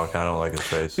Chalamet. as fuck. I don't like his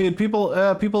face. Dude, people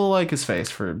like his face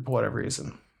for whatever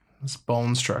reason. His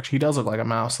bone structure. He does look like a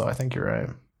mouse, though. I think you're right.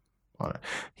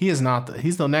 He is not.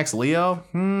 He's the next Leo.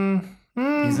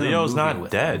 Leo's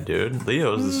not dead, dude.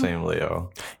 Leo's the same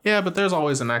Leo. Yeah, but there's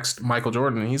always the next Michael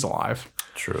Jordan, and he's alive.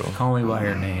 True. Call Me by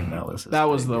Your Name. That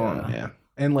was the one. Yeah,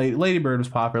 and Lady Bird was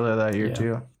popular that year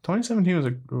too. 2017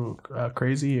 was a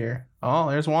crazy year. Oh,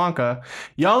 there's Wonka,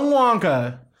 young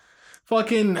Wonka.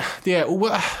 Fucking yeah.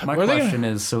 My question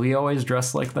is, so he always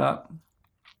dressed like that?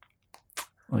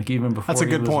 Like even before That's a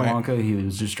good point. Wonka, he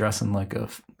was just dressing like a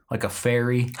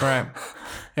fairy. Right.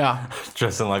 Yeah.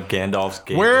 Dressing like Gandalf's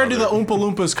game. Where do the Oompa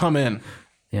Loompas come in?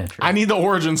 Yeah, true. I need the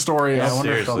origin story. I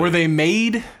wonder if were they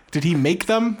made? Did he make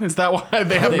them? Is that why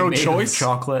they have no made choice?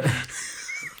 Chocolate.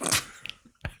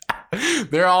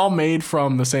 They're all made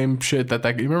from the same shit that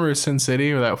you remember Sin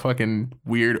City with that fucking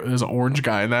weird, there's an orange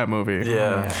guy in that movie.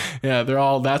 Yeah. Yeah,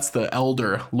 that's the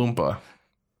elder Loompa.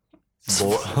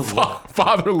 Father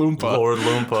Father Loompa. Lord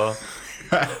Loompa.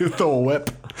 The whip.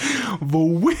 The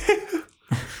whip.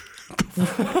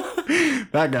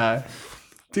 That guy.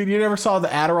 Dude, you never saw the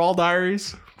Adderall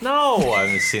Diaries? No, I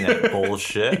haven't seen that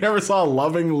bullshit. You never saw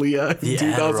Loving Leah in The 2009?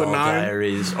 Adderall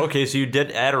Diaries. Okay, so you did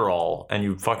Adderall and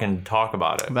you fucking talk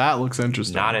about it. That looks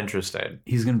interesting. Not interested.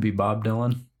 He's gonna be Bob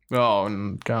Dylan. Oh,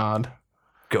 God.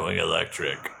 Going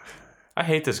electric. I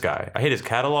hate this guy. I hate his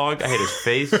catalog. I hate his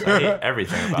face. I hate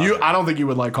everything about it. I don't think you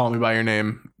would like Call Me By Your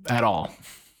Name at all.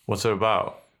 What's it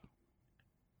about?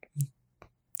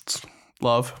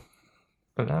 Love.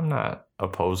 But I'm not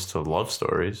opposed to love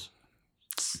stories.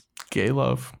 Gay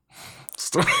love.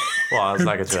 Well, let's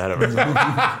not get too ahead of ourselves.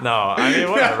 No, I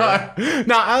mean, whatever.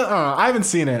 No, I don't know. I haven't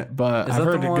seen it, but Is I've that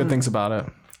heard the good one- things about it.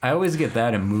 I always get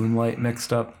that and Moonlight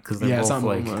mixed up because they're It's both not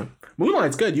like Moonlight.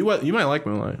 Moonlight's good. You might like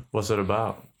Moonlight. What's it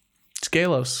about? It's gay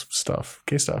love stuff.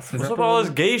 Gay stuff. What's up with all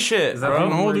this gay shit, Is that bro? the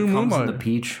one No, where he dude, comes in Moonlight. the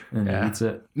peach and Yeah. eats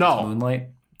it? No. It's Moonlight.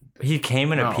 He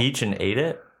came in No. a peach and ate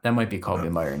it? That might be Called Me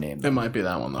by Your Name. It might be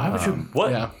that one though. Why would you?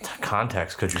 What yeah.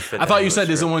 context could you fit? I that thought you into said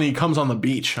a is the script? one he comes on the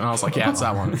beach, and I was like, yeah, it's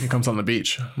that one. He comes on the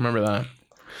beach. Remember that?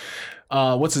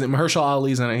 What's his name? Mahershala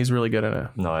Ali's in it. He's really good in it.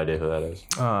 No idea who that is.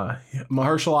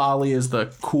 Mahershala Ali is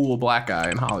the cool black guy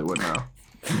in Hollywood now.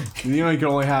 You know, you can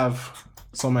only have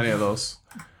so many of those.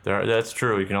 That's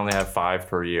true. You can only have 5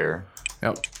 per year.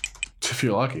 Yep. If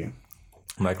you're lucky.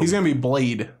 Michael. He's gonna be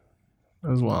Blade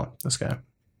as well. This guy.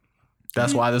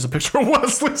 That's why there's a picture of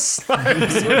Wesley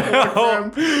Snipes.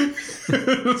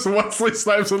 It's Wesley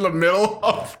Snipes in the middle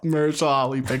of Mahershala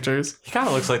Ali pictures. He kind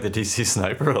of looks like the DC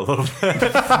sniper a little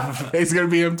bit. He's gonna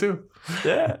be him too.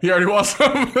 Yeah. He already was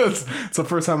him. It's the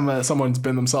first time someone's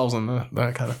been themselves in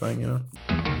that kind of thing, you know.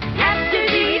 After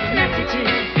these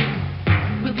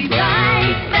messages, we'll be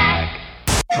right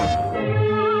back.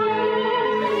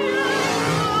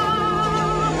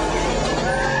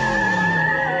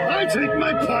 I think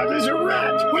my partner's a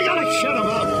rat. We gotta shut him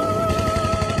up.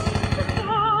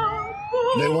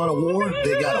 They want a war?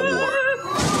 They got a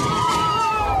war.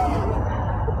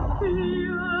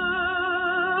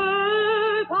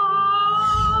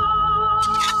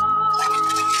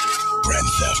 Grand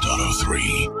Theft Auto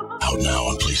 3. Out now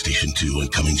on PlayStation 2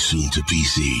 and coming soon to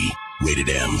PC. Rated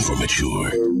M for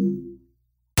mature.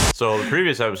 So the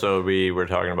previous episode, we were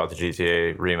talking about the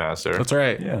GTA remaster. That's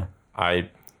right. Yeah.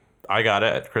 I got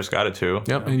it. Chris got it too.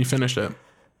 Yep, and you finished it.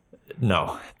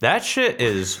 No, that shit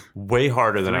is way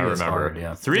harder than I 3 is remember. hard,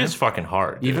 yeah. 3 is fucking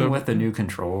hard. Even with the new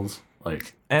controls,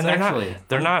 like and it's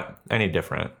they're not any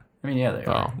different. I mean, yeah, they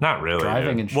are. Not really.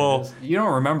 Driving dude. and shit. Well, You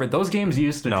don't remember those games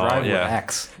used to No, drive yeah. with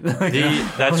X.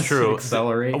 that's true.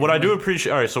 Accelerate. What I do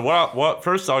appreciate. All right, so what?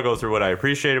 First, I'll go through what I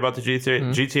appreciate about the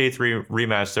GTA 3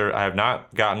 remaster. I have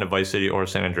not gotten to Vice City or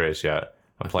San Andreas yet.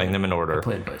 I'm playing them in order. I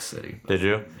played Vice City. Did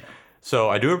you? So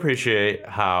I do appreciate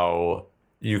how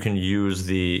you can use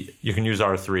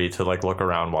R3 to like look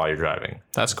around while you're driving.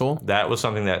 That's cool. That was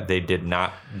something that they did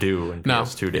not do in No.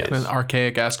 PS2 days. And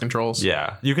archaic ass controls.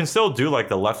 Yeah, you can still do like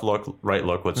the left look, right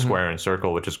look with square and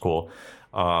circle, which is cool.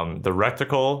 The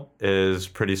reticle is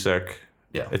pretty sick.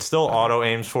 Yeah. It still auto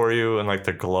aims for you, and like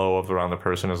the glow of around the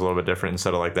person is a little bit different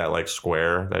instead of like that like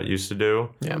square that it used to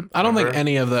do. Yeah. I don't think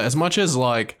any of the, as much as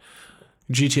like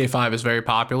GTA 5 is very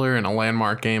popular and a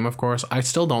landmark game, of course. I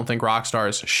still don't think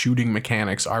Rockstar's shooting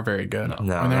mechanics are very good. No, and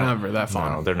they're never that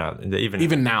fun. No, they're not.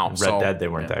 Even now, Red Dead, they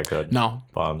weren't that good. No.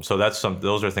 So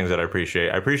those are things that I appreciate.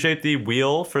 I appreciate the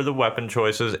wheel for the weapon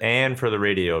choices and for the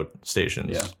radio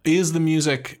stations. Yeah. Is the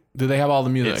music? Do they have all the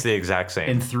music? It's the exact same.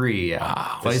 In 3,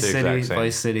 yeah. It's the exact same.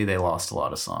 Vice City, they lost a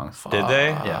lot of songs. Did they?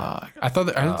 Yeah. I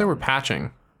thought they were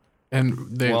patching, and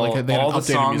they Well, they had all the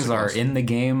updated songs music are list. in the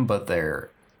game, but they're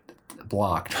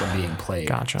blocked from being played.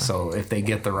 Gotcha. So if they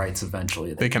get the rights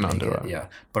eventually, They can make undo it. Yeah.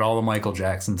 But all the Michael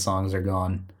Jackson songs are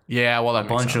gone. Yeah, well, that A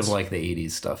bunch makes sense. of like the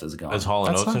 80s stuff is gone. Is Hall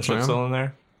and That Oates and sucks, shit man. still in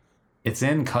there? It's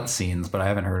in cutscenes, but I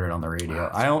haven't heard it on the radio.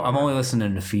 I'm only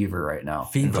listening to Fever right now.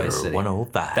 in Vice City.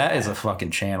 105. That is a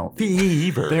fucking channel.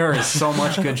 Fever. There is so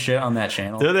much good shit on that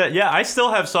channel. Yeah, I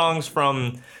still have songs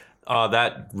from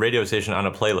that radio station on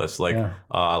a playlist,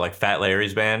 like Fat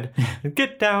Larry's band.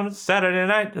 Get down Saturday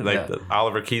night, like Yeah. the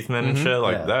Oliver Keithman and shit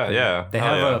like that. Yeah, They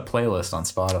have a playlist on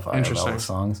Spotify of all Interesting. the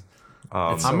songs.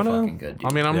 It's so I'm gonna. fucking good.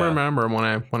 Dude. I mean, I'm Yeah. gonna remember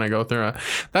when I go through it.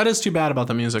 That is too bad about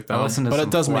the music though. listen to But it some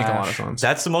does make a lot of Flash. sense.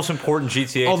 That's the most important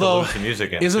GTA Although, to lose the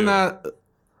music in. Isn't too. that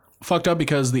fucked up?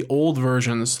 Because the old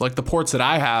versions, like the ports that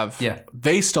I have, Yeah.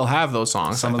 they still have those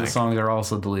songs. Some I of the think. songs are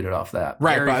also deleted off that.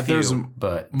 Right, Very but few, there's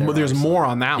but there's more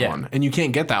on that Yeah. one, and you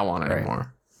can't get that one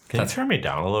anymore. Can you turn me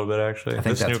down a little bit? Actually, think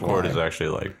this new that's chord why. is actually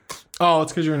like, Oh,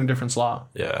 it's because you're in a different slot.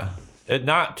 yeah, it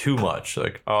not too much.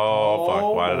 Like, oh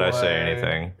fuck, why did I say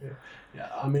anything? Yeah,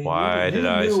 I mean, Why did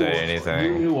I say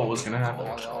anything? You knew what was gonna happen.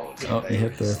 Oh, you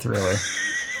hit the thriller.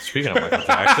 Speaking of Michael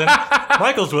Jackson,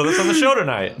 Michael's with us on the show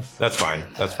tonight. That's fine.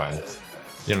 That's fine.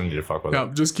 You don't need to fuck with Yeah,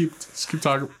 him. just keep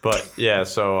talking. But yeah,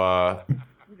 so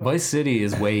Vice City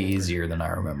is way easier than I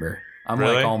remember. I'm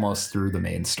Really? like almost through the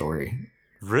main story.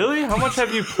 really, how much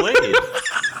have you played?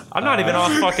 I'm not even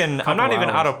off fucking. I'm not even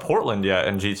hours. out of Portland yet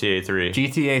in GTA 3.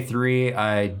 GTA 3,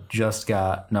 I just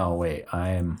got. No, wait.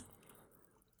 I am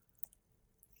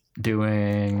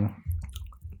doing.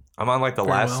 I'm on like the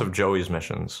Very last well. of Joey's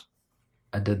missions.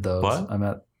 I did those. What? I'm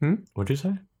at. What'd you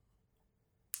say?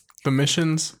 The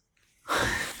missions.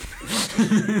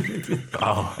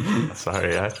 Oh,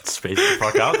 sorry, I spaced the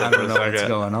fuck out there I for don't a know what's second.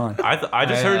 going on. I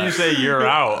just heard you say you're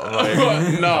out. I'm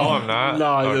like, No, I'm not.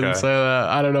 No, I didn't Okay. say that.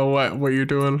 I don't know what you're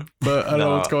doing, but I don't know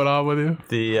No. what's going on with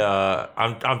you.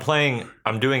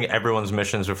 I'm doing everyone's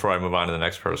missions before I move on to the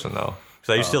next person though.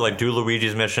 Because I used to like do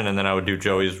Luigi's mission and then I would do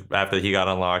Joey's after he got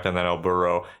unlocked and then El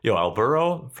Burro. El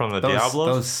Burro from the Diablos.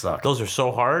 Those suck. Those are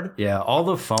so hard. Yeah, all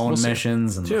the phone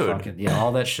missions and Dude. the fucking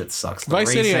all that shit sucks. The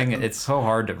Vice City- racing, it's so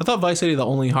hard to. I thought Vice City, the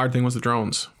only hard thing was the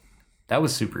drones. That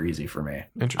was super easy for me.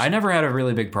 Interesting. I never had a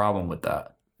really big problem with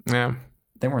that. Yeah,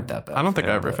 They weren't that bad. I don't think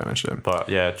I ever but- finished it. But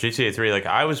yeah, GTA 3, like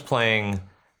I was playing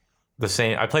the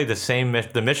same. I played the same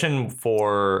the mission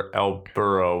for El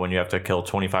Burro when you have to kill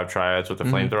 25 triads with the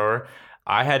flamethrower.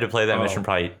 I had to play that mission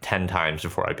probably 10 times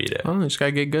before I beat it. Oh, you just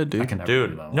gotta get good, dude. I can never do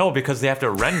Dude, that one. no, because they have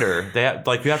to render. They have,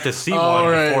 like you have to see Oh,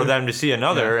 one right. before them to see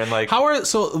another, and like How are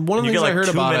so? One of the you things get I like heard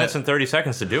 2 about minutes it and 30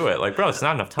 seconds to do it. Like, bro, it's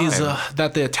not enough time. is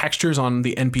that the textures on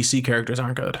the NPC characters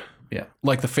aren't good. Yeah.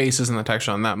 Like the faces and the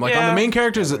texture on them. Like on Yeah. the main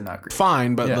characters, not great.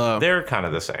 fine, but Yeah. They're kind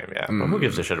of the same, yeah. But who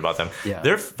gives a shit about them? Yeah.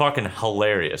 They're fucking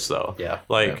hilarious though. Yeah.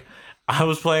 Like I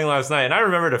was playing last night and I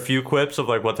remembered a few quips of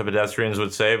like what the pedestrians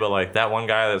would say, but like that one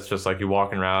guy that's just like you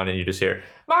walking around and you just hear,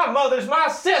 "My mother's my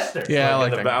sister." Yeah, I like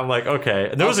in the that back. I'm like, okay.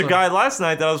 And there was a Also- guy last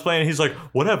night that I was playing and he's like,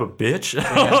 "Whatever, bitch."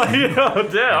 I'm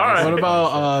like, yeah, all right. what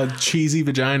about cheesy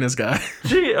vaginas guy?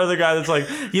 Gee, or the guy that's like,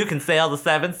 "You can sail the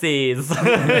 7 seas." He's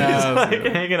Yeah, like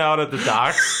hanging out at the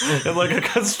docks in like a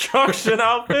construction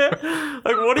outfit.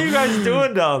 Like, what are you guys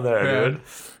doing down there, Yeah. dude?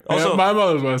 Also, Yeah, my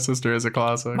mother's my sister is a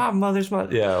classic. my mother's my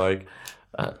yeah. Like,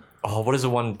 what does the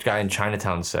one guy in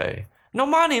Chinatown say? No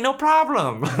money, no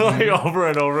problem. Like over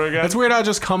and over again. It's weird how it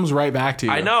just comes right back to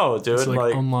you. I know, dude. It's like,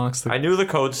 Like, unlocks the. I knew the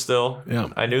code still. Yeah.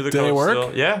 I knew the Do code they work?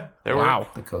 still. Yeah, they Wow.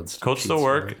 work. The codes Codes still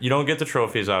work. You don't get the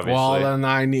trophies, obviously. Well, then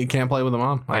I can't play with them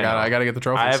on. I know. gotta get the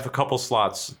trophies. I have a couple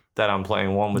slots that I'm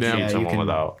playing, one with Yeah. cheats Yeah, and one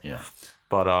without. Yeah.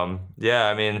 But yeah,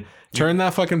 I mean, Turn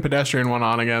that fucking pedestrian one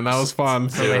on again. That was fun.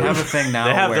 So they have a thing now.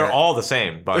 they're where all the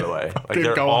same, by the way. Like Fucking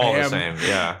they're go all ham. the same.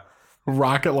 Yeah.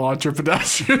 Rocket launcher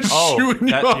pedestrian Oh, shooting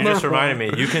you that, on you the just road. reminded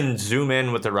me. You can zoom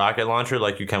in with the rocket launcher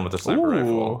like you can with the sniper Ooh.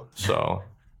 rifle. So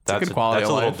that's good quality that's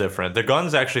of a little life. different. The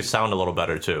guns actually sound a little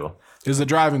better too. Is the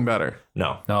driving better?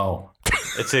 No, No.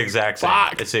 It's the exact same.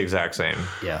 Fuck. It's the exact same.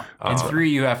 Yeah. In 3,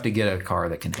 you have to get a car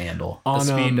that can handle. The On,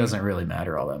 speed doesn't really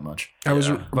matter all that much. I was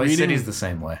Vice reading. City's the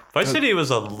same way. Vice City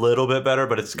was a little bit better,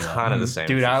 but it's kind of the same.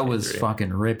 Dude, as I was GTA3.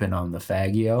 fucking ripping on the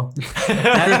Faggio.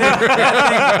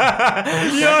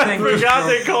 I forgot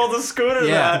they called the scooter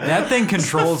Yeah, that. that thing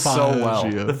controls so well.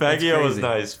 Faggio. The Faggio was crazy.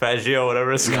 nice. Faggio,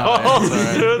 whatever it's No, called, it's all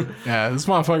right. dude. Yeah, this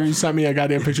motherfucker, you sent me a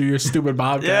goddamn picture of your stupid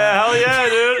Bobcat. Yeah, hell yeah,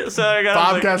 dude. So I got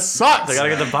Bobcat sucks. I gotta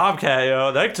get the Bobcat,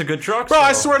 yo. That's a good truck. Bro,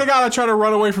 I though. swear to God, I tried to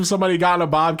run away from somebody, got in a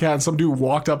Bobcat, and some dude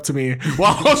walked up to me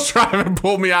while I was driving and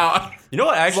pulled me out. You know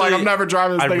what? It's Actually, like, I'm never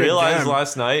driving this I thing realized again.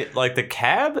 last night, like the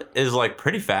cab is like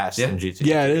pretty fast in GTA.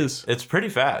 Yeah, it is. It's pretty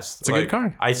fast. It's a good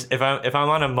car. If I'm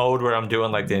on a mode where I'm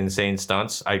doing like the insane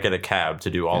stunts, I get a cab to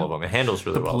do all of them. It handles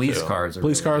really well. Police too. cars are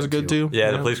Police cars are good too.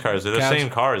 Yeah, the police cars. They're the Cabs. same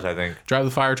cars, I think. Drive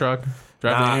the fire truck.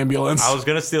 Drive Nah, the ambulance. I was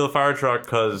gonna steal the fire truck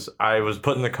because I was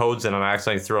putting the codes in and I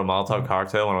accidentally threw a Molotov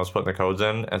cocktail when I was putting the codes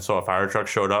in, and so a fire truck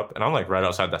showed up, and I'm like right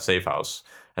outside that safe house,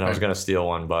 and I was gonna steal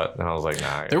one, but then I was like,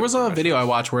 nah. There was a video I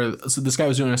watched where this guy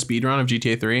was doing a speed run of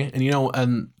GTA 3, and you know,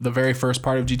 in the very first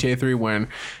part of GTA 3, when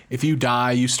if you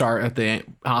die, you start at the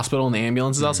hospital and the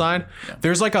ambulance is outside.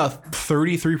 There's like a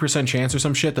 33% chance or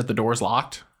some shit that the door's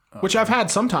locked. Which I've had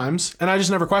sometimes, and I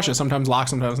just never question it. Sometimes locked,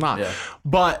 sometimes not. Yeah.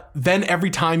 But then every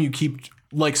time you keep,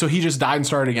 like, so he just died and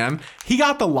started again. He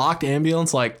got the locked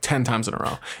ambulance like 10 times in a row.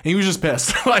 And he was just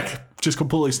pissed. Like, just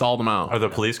completely stalled him out. Are the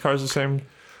police cars the same?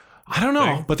 I don't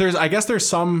know. But I guess there's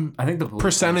some I think the police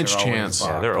percentage cars are always chance.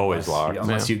 locked Yeah, they're always locked.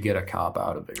 unless you get a cop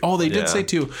out of it. Oh, they did Yeah. say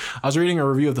too. I was reading a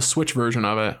review of the Switch version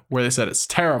of it where they said it's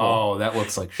terrible. Oh, that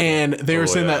looks like shit. And they were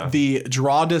saying yeah. that the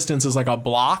draw distance is like a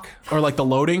block or like the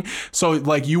loading. So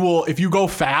like you will, if you go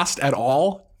fast at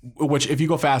all, which if you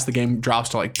go fast, the game drops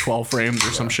to like 12 frames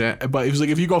or some shit. But it was like,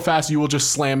 if you go fast, you will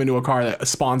just slam into a car that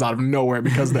spawns out of nowhere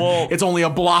because Well- it's only a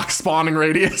block spawning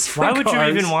radius for Why would you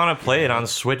cars. even want to play it on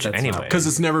Switch anyway? Because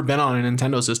it's never been on a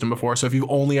Nintendo system before. So if you've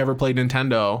only ever played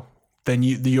Nintendo, then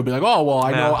you'll be like, oh well,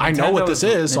 I know what this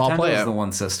is, so I'll play Nintendo's it. the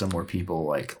one system where people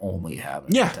like only have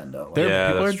a Yeah, Nintendo. Like, They're- Yeah,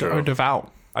 people that's true. are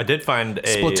devout. I did find a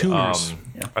Splatooners.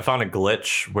 I found a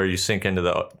glitch where you sink into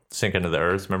the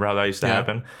earth. Remember how that used to Yeah.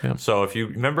 happen? Yeah. So if you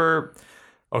remember,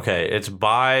 okay, it's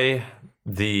by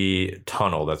the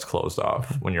tunnel that's closed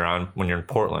off when you're in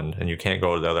Portland and you can't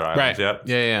go to the other islands Right. yet.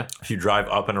 Yeah. If you drive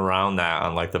up and around that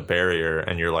on like the barrier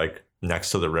and you're like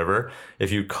next to the river,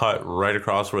 if you cut right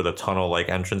across where the tunnel like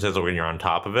entrance is or when you're on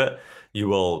top of it, you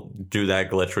will do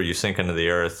that glitch where you sink into the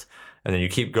earth. And then you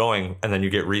keep going, and then you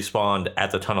get respawned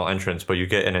at the tunnel entrance, but you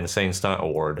get an insane stunt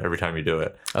award every time you do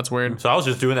it. That's weird. So I was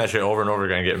just doing that shit over and over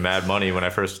again, getting mad money when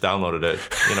I first downloaded it.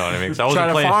 You know what I mean? 'Cause I wasn't Trying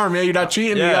to playing. farm, yeah, you're not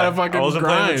cheating. You gotta fucking I wasn't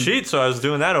grind. playing the cheat, so I was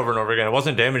doing that over and over again. It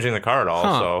wasn't damaging the car at all.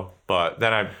 Huh. So, but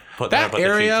then I put That the cheats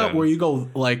area in. where you go,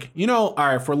 like, you know, all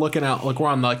right, if we're looking out, like, we're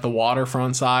on like the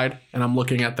waterfront side, and I'm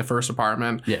looking at the first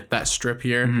apartment, Yeah. that strip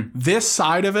here. This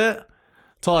side of it,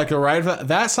 to like the right of it,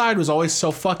 that side was always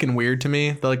so fucking weird to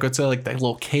me. Like, let's say like that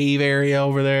little cave area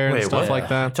over there and Wait, stuff what? like You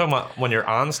that. talking about when you're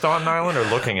on Staunton Island or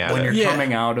looking at when it? you're Yeah.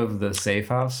 coming out of the safe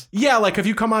house. Yeah, like if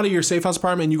you come out of your safe house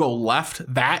apartment and you go left,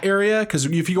 that area, because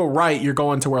if you go right, you're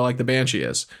going to where like the Banshee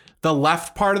is. The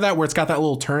left part of that, where it's got that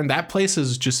little turn, that place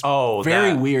is just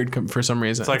very that. weird for some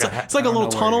reason. like it's like a little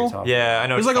tunnel. Yeah, I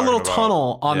know. There's what like a you're little talking about.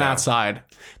 tunnel on Yeah. that side.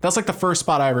 That's like the first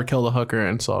spot I ever killed a hooker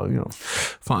in. So, you know,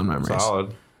 fond memories.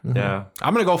 Solid. Yeah.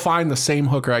 I'm going to go find the same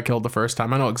hooker I killed the first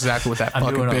time. I know exactly what that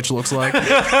fucking doing a- bitch looks like.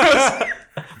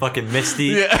 Fucking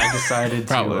Misty. I decided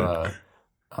Probably.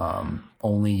 to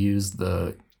only use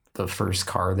the first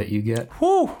car that you get.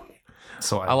 Whew.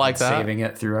 So I like that. saving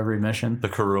it through every mission. The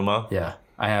Karuma. Yeah,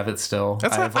 I have it still.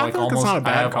 That's I not- have I feel like it's not a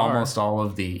bad I have car. almost all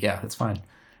of the. Yeah, it's fine.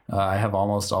 I have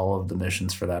almost all of the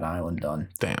missions for that island done.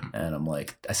 Damn. And I'm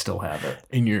like, I still have it.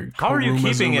 In your How are you Karuma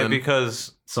keeping it? zoom in.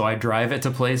 Because So I drive it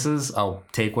to places. I'll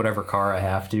take whatever car I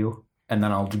have to, and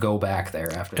then I'll go back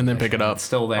there after. And the then pick mission. it up. It's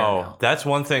still there. oh, now. that's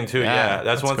one thing too. Yeah, Yeah,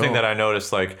 that's one thing cool. that I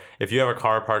noticed. Like, if you have a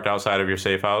car parked outside of your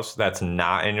safe house that's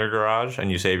not in your garage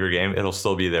and you save your game, it'll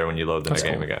still be there when you load the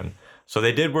game again. So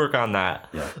they did work on that.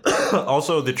 Yeah.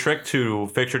 Also, the trick to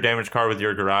fix your damaged car with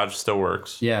your garage still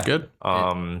works. Yeah. Good.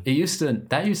 It used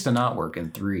to not work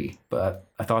in 3, but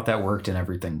I thought that worked in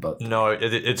everything but. No,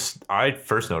 it's. I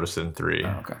first noticed it in 3. Oh,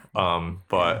 okay.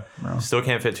 But still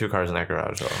can't fit 2 cars in that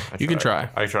garage though. You can try.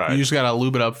 I tried. You just got to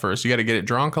lube it up first. You got to get it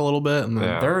drunk a little bit. And then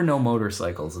Yeah. There are no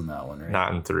motorcycles in that one, right?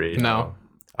 Not in 3. No.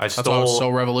 I That's why I was so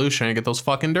stole. revolutionary. Get those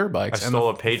fucking dirt I bikes. stole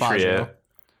a the Patriot Fazio.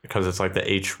 because it's like the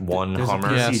H1 There's Hummer.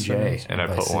 a Yes, PCJ, and I in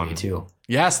put Vice City, one- too.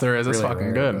 Yes, there is. That's Really fucking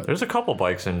rare, good. but- There's a couple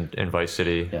bikes in Vice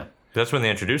City. Yeah. That's when they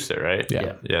introduced it, right?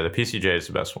 Yeah. Yeah, the PCJ is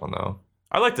the best one though.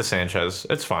 I like the Sanchez.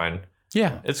 It's fine.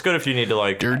 Yeah. It's good if you need to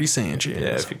like. Dirty Sanchez. Yeah,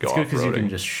 if you go It's good because you off-roading. can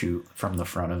just shoot from the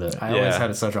front of it. I always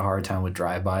had such a hard time with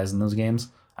drive-bys in those games.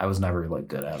 I was never like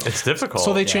good at them. It's difficult.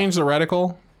 So they changed the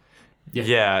reticle?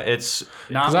 Yeah, it's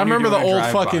Because I remember the old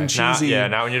fucking cheesy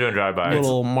not when you're doing drive-by.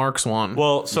 little Marks one.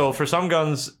 Well, so for some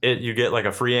guns, you get like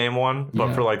a free aim one,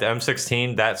 but for like the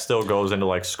M16, that still goes into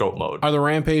like scope mode. Are the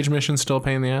Rampage missions still a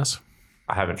pain in the ass?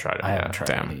 I haven't tried it. I haven't yet. tried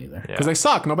Damn. it either. Because they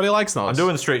suck. Nobody likes those. I'm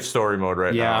doing straight story mode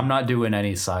right Yeah, now. I'm not doing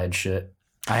any side shit.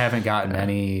 I haven't gotten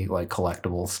any like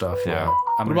collectible stuff Yeah. yet.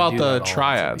 I'm What gonna about do the that all until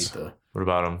triads? we beat What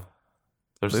about them?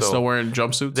 They're They still wearing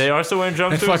jumpsuits? They are still wearing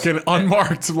And jumpsuits. fucking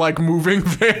unmarked, like, moving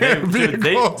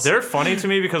vehicles. They're funny to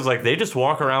me because like they just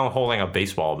walk around holding a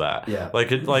baseball bat. Yeah.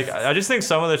 Like I just think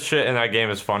some of the shit in that game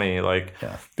is funny. Like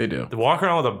They do. walk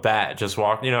around with a bat, just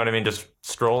walk. You know what I mean? Just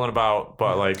strolling about.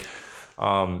 But like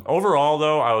overall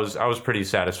though, I was pretty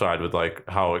satisfied with like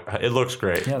how it looks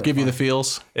great. Yeah, Give you the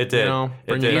feels. It did. You know, It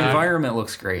bring did. you the back. environment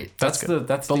looks great. That's good.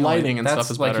 the The lighting and that's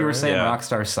stuff is like better, you were right? saying. Yeah.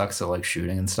 Rockstar sucks at like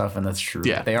shooting and stuff, and that's true.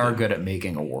 Yeah. They are good at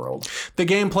making a world. The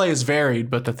gameplay is varied,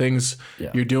 but the things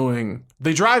you're doing,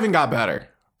 the driving got better,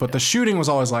 but the shooting was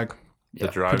always like, The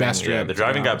driving, pedestrian, the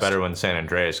driving to be got honest. better when San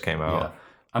Andreas came out. Yeah.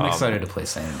 I'm excited to play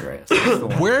San Andreas. That's the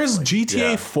one where's that's, like,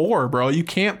 GTA 4, bro? You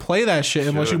can't play that shit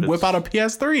unless you Dude, whip out a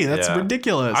PS3. That's Yeah.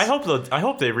 ridiculous. I hope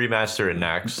they remaster it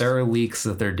next. There are leaks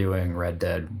that they're doing Red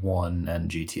Dead 1 and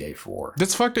GTA 4.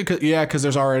 That's fucked. Because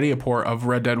there's already a port of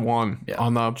Red Dead 1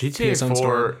 on the GTA PSN 4,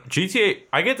 store.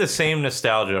 I get the same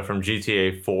nostalgia from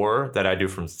GTA 4 that I do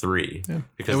from 3.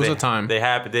 Because It was they, a time. They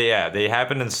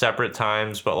happened in separate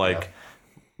times, but like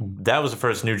that was the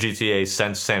first new GTA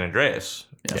since San Andreas.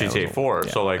 GTA 4.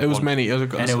 So like It was when- many. It was,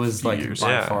 And it was like years. by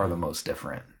Yeah. far the most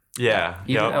different. Yeah.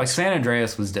 Even, Yep. like San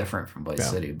Andreas was different from Vice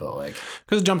City, but like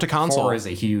Because it jumped to console. 4 is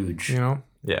a huge You know?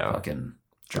 Yeah. fucking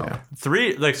jump.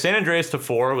 3 like San Andreas to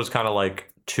 4 was kind of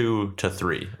like 2 to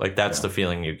 3. Like that's the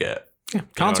feeling you get.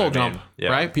 Console what I mean? jump, Yeah.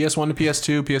 right? PS1 to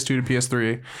PS2, PS2 to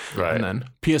PS3. Right. And then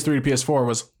PS3 to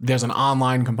PS4 there's an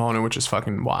online component, which is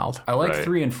fucking wild. I like Right.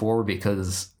 3 and 4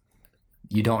 because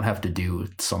you don't have to do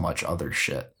so much other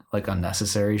shit, like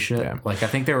unnecessary shit. Yeah. Like I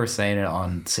think they were saying it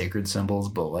on Sacred Symbols,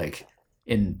 but like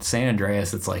in San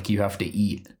Andreas, it's like you have to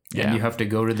eat Yeah. and you have to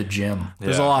go to the gym.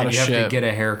 There's Yeah. a lot And of you have shit. to get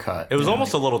a haircut. It was And,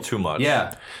 almost like, a little too much.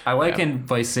 yeah. I like in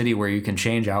Vice City where you can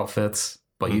change outfits,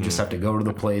 but you just have to go to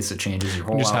the place. It changes your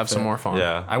whole just have outfit. some more fun.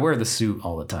 Yeah. I wear the suit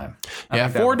all the time. I Yeah,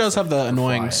 think that 4 was, does have the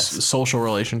annoying flyest. social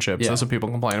relationships. Yeah. That's what people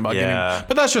complain about Yeah. getting.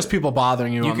 But that's just people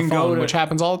bothering you on can the go phone, to- which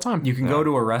happens all the time. You can go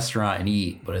to a restaurant and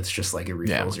eat, but it's just like it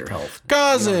refills your health.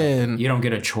 Cousin, You don't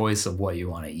get a choice of what you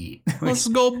want to eat. let's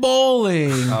go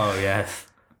bowling. Oh yeah.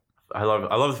 I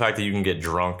love the fact that you can get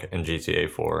drunk in GTA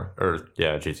 4 or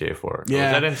GTA 4.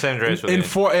 Yeah. Was that in San Andreas? In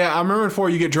 4, yeah, I remember in 4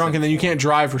 you get drunk and then you can't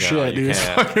drive for shit, dude. It's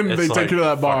fucking, they take you to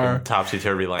that bar. Topsy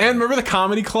turvy land. And remember the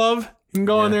comedy club? You can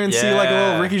go in there and see like a little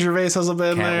Yeah. Ricky Gervais has a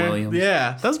bit in Cat there. Williams.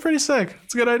 Yeah, that's pretty sick.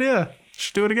 It's a good idea.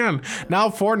 Should do it again. Now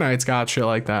Fortnite's got shit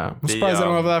like that. I'm surprised they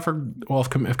don't have that for. Well,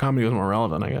 if comedy was more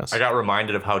relevant, I guess. I got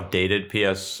reminded of how dated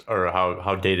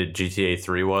how dated GTA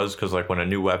 3 was because like when a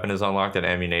new weapon is unlocked and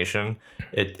ammunition,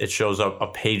 it shows up a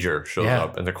pager shows Yeah.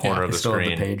 up in the corner Yeah, of they the still have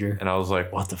screen, the pager. and I was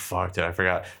like, what the fuck, dude? I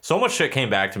forgot. So much shit came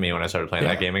back to me when I started playing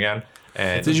that game again.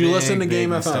 And Did you listen to Big Game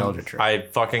nostalgia FM? trip. I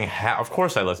fucking of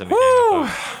course I listened to Game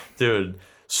FM, dude.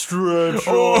 Stretch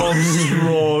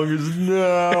Armstrong is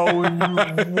now in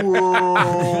the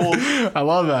world. I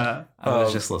love that. I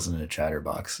was just listening to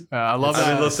Chatterbox. I love I've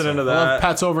that. been listening to I love that.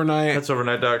 Pets Overnight.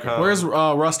 Petsovernight.com. Where's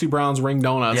Rusty Brown's Ring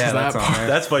Donuts? Yeah, Is that's that on there.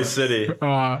 That's Vice City.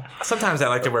 Sometimes I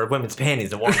like to wear women's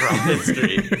panties and walk around Fifth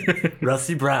Street.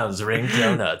 Rusty Brown's Ring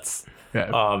Donuts. Yeah.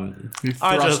 You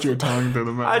I thrust just- your tongue to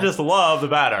the mouth. I just love the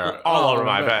batter all over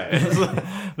my man. face.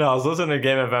 No, I was listening to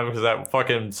Game FM because that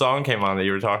fucking song came on that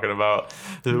you were talking about.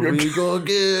 We gon'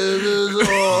 give us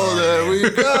all that we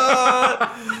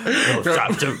got. No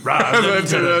stop to rising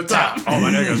to the top. All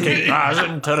my niggas keep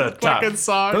rising to the top. fucking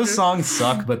song. Those songs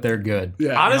suck, but they're good. Yeah.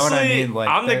 You know Honestly, what I mean? Like,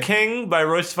 I'm the they're- King by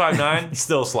Royce 59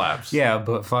 still slaps. Yeah,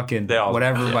 but fucking They all-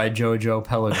 whatever by JoJo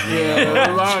Pellegrino.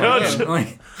 Yeah, Judge-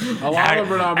 Like, a lot of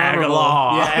them are not memorable.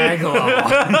 Aguilar. yeah,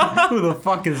 Aguilar. Who the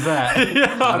fuck is that?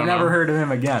 I've never heard of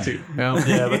him again. Yeah.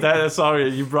 Yeah, but that song,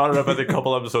 you brought it up I think a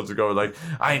couple episodes ago. Like,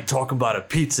 I ain't talking about a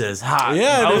pizza is hot.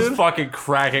 Yeah, I was dude. fucking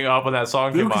cracking up when that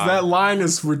song came Because on. that line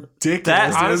is ridiculous. That,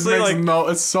 dude. It honestly, makes like- no,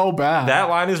 it's so bad. That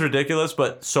line is ridiculous,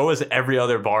 but so is every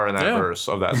other bar in that Yeah. verse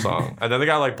of that song. And then they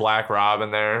got like Black Rob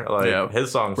in there. Like Yeah.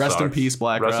 his song Rest in sucks. peace,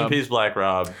 Black Rest Rob. in peace, Black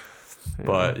Rob.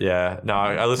 But yeah, no,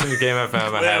 I listened to Game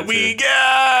FM. I had to.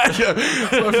 got.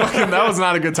 So fucking, that was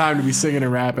not a good time to be singing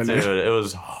and rapping. Dude, it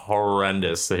was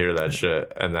horrendous to hear that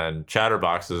shit. And then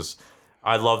Chatterboxes,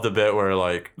 I love the bit where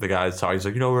like the guy's talking. He's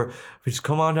like, we just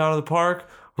come on down to the park.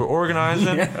 We're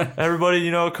organizing. Everybody,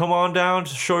 come on down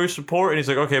to show your support. And he's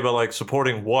like, okay, but like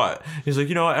supporting what? He's like,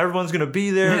 everyone's gonna be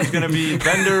there. There's gonna be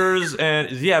vendors, and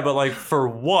but like for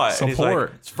what? And he's like,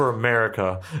 it's for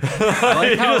America. I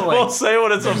like how, just won't say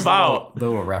what it's about.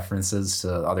 Little references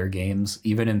to other games.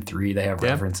 Even in 3, they have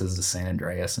references to San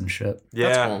Andreas and shit.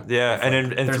 Yeah, cool. yeah. And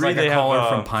in There's 3, like they a caller have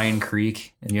from Pine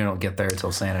Creek, and you don't get there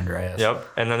until San Andreas. Yep.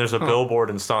 And then there's a billboard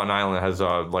in Staten Island that has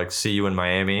like "See You in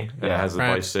Miami," and it has the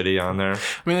Vice City on there.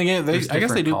 I mean, again, I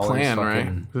guess they do callers, plan,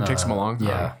 right? It takes them a long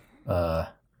time. Yeah.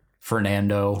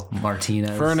 Fernando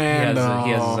Martinez. Fernando. He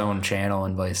has his own channel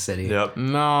in Vice City. Yep.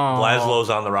 No.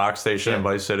 Laszlo's on the rock station in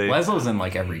Vice City. Laszlo's in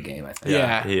like every game, I think.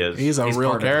 Yeah, he is. He's He's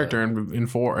real part of character in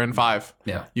 4 and 5.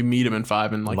 Yeah. You meet him in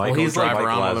 5 and like Michael- he's he's drive like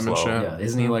around with him and Laszlo. shit. Yeah.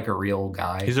 Isn't he like a real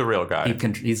guy? He's a real guy.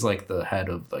 He's like the head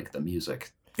of like the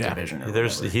music division. Or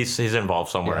He's involved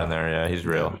somewhere in there. Yeah, he's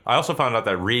real. I also found out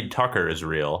that Reed Tucker is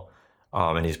real.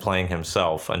 And he's playing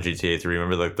himself on GTA 3.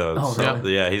 Remember like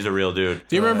he's a real dude.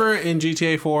 Do you remember in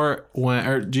GTA 4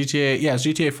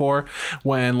 GTA 4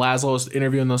 when Laszlo was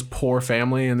interviewing those poor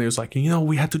family and they was like,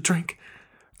 we had to drink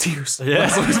tears. Yeah.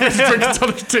 Laszlo was supposed to drink his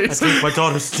daughter's tears. My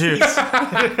daughter's tears.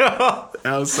 That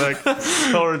was sick.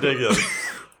 So ridiculous.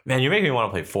 Man, you make me want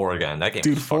to play 4 again. That game,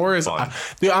 Dude, 4 is fun.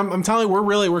 dude. I'm telling you,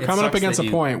 we're coming up sucks against that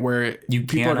a point where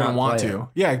people are gonna cannot want play to. it.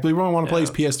 Yeah, people want to play these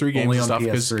PS3 games Only and on stuff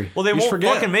because PS3. Well, they you won't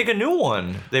forget. fucking make a new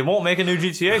one. They won't make a new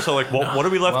GTA. So like, what are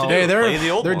we left to do? Hey, Play the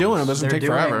old they're doing it. It ones. doesn't They're take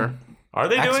doing- forever. Are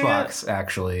they doing it? Xbox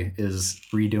actually is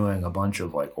redoing a bunch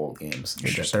of like old games.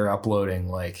 They're uploading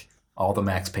like all the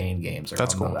Max Payne games are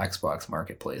That's on cool. the Xbox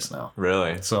Marketplace now.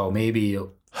 Really? So maybe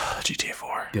you'll GTA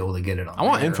 4. be able to get it on. I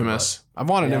want there, Infamous. I've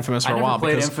wanted Infamous for I a never while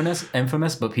played because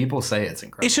Infamous, but people say it's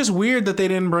incredible. it's just weird that they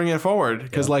didn't bring it forward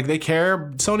because like they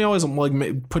care. Sony always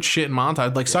like put shit in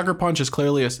montage. Like Sucker Punch is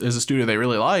clearly is a studio they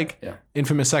really like. Yeah.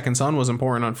 Infamous Second Son was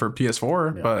important for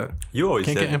PS4, but You always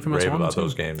Can't get did Infamous rave 1 about too.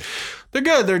 those games. they're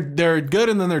good. They're good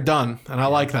and then they're done, and I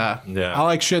like that. Yeah. I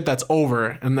like shit that's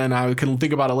over, and then I can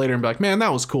think about it later and be like, man,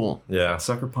 that was cool. Yeah.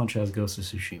 Sucker Punch has Ghost of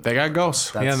Tsushima. They got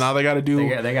ghosts. That's- Now they got to do.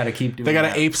 They got to keep doing. They got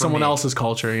that to ape for someone me. else's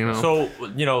culture. So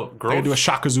they got to do a Grove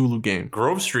Shaka Zulu game.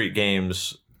 Street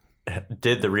Games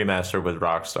did the remaster with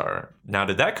Rockstar. Now,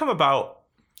 did that come about?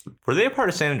 Were they a part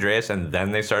of San Andreas and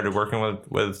then they started working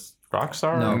with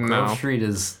Rockstar? No, No. Grove Street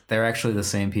they're actually the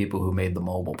same people who made the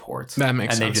mobile ports. That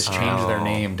makes and sense. they just changed their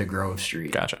name to Grove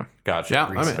Street. Gotcha. Gotcha. Yeah, I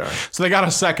mean, Restart. so they got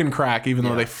a second crack, even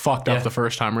though they fucked up Yeah. the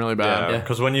first time really bad. Yeah,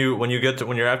 because when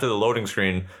you're after the loading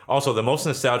screen, also the most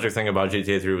nostalgic thing about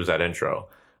GTA 3 was that intro.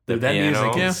 The Dude, that piano.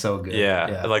 music is so good.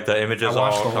 Yeah, like the images I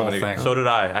watched all the whole coming together. thing. So did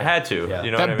I. I had to. Yeah.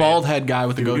 You know That what I mean? bald head guy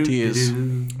with the goatee is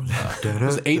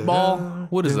it 8 Ball?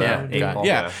 What is that? Yeah, 8 guy? Ball.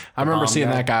 Yeah, I remember bomb seeing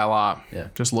guy. that guy a lot. Yeah.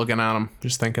 Just looking at him,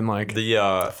 just thinking like,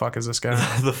 The fuck is this guy?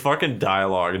 the fucking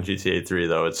dialogue in GTA 3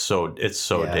 though, it's so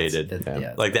Yeah, dated.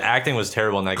 yeah. Like the acting was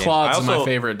terrible in that game. Claude's I also, my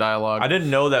favorite dialogue. I didn't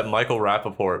know that Michael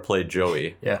Rappaport played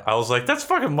Joey. Yeah. I was like, that's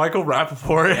fucking Michael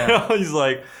Rappaport. Yeah. He's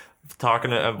like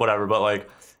talking to whatever, but like,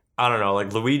 I don't know.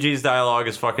 Like Luigi's dialogue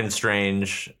is fucking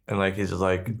strange, and like he's just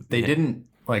like They didn't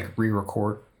like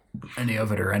re-record any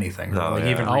of it or anything. No, like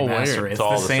yeah. even Oh, remaster weird. it. It's It's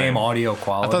all the the same same. audio I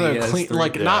quality. thought they would as clean, 3.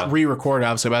 like not re-record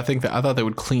obviously, but I thought they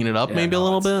would clean it up maybe a no,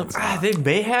 little it's- bit. They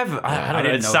may have. I don't know. didn't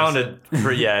It notice sounded.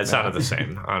 It sounded the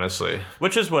same, honestly.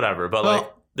 Which is whatever. But Well,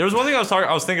 like, there was one thing I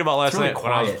was thinking about last really night when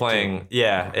I was quiet, playing.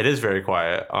 Yeah, it is very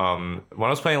quiet. When I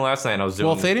was playing last night, I was doing.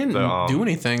 Well, if they didn't the, do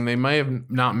anything, they may have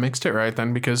not mixed it right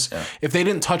then because if they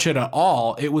didn't touch it at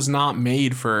all, it was not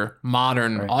made for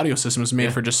modern audio systems. It was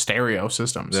made for just stereo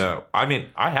systems. Yeah, I mean,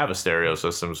 I have a stereo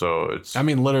system, so it's. I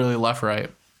mean, literally left,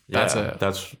 right. That's yeah, it.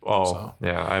 That's well.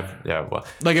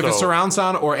 Like if it's so- surround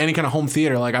sound or any kind of home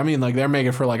theater, like I mean, like they're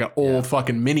making for like an old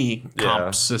fucking mini comp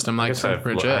Yeah. system, I like guess I have,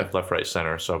 legit. I have left, right,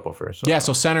 center subwoofer. So. Yeah,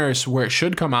 so center is where it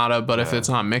should come out of, but if it's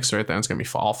not mixed right, then it's gonna be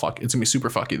all fuck. It's gonna be super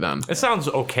fucky then. It sounds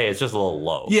okay. It's just a little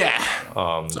low. Yeah,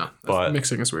 but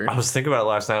mixing is weird. I was thinking about it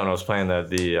last night when I was playing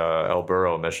the El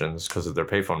Burro missions because of their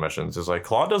payphone missions. It's like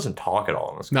Claude doesn't talk at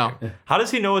all in this No, game. How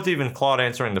does he know it's even Claude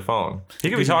answering the phone? He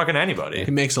could be talking to anybody.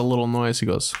 he makes a little noise. He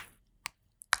goes,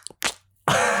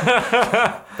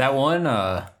 That one,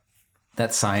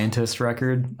 that scientist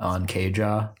record on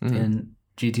Kja in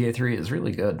GTA 3 is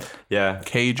really good. Yeah.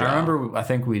 "Cage." I remember, I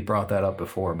think we brought that up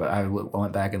before, but I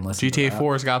went back and listened. to GTA that.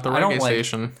 4's got the I don't reggae like-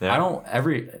 station. Yeah. I don't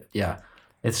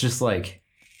it's just like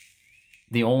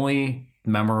the only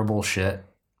memorable shit,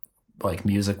 like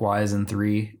music wise in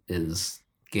 3 is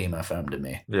Game FM to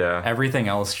me. Yeah. Everything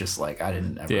else just like I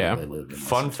didn't ever really live in.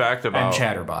 Fun fact about and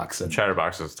Chatterbox.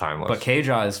 Chatterbox is timeless. But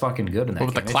Kja is fucking good in that.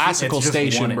 With the game. classical just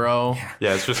station, one- bro.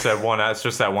 yeah, it's just that one. It's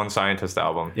just that one scientist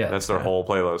album. Yeah. That's their whole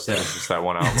playlist. It's just that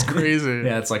one album. Crazy.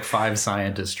 Yeah, it's like 5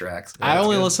 scientist tracks. I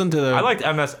only listened to the. I like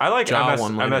MS. I like Jaw MS,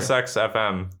 one later. MSX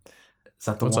FM. Is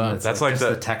that the What's one that? that's, That's like like just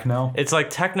the- the techno? It's like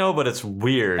techno, but it's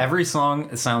weird. Every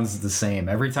song sounds the same.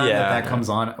 Every time Yeah. that comes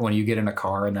on, when you get in a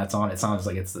car and that's on, it sounds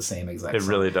like it's the same exact It song.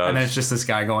 really does. And then it's just this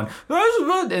guy going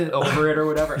over it or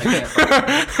whatever. I can't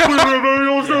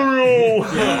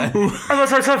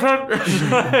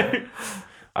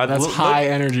That's high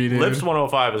energy, dude. Lips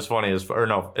 105 is funny as, or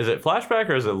no, is it Flashback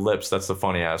or is it Lips? That's the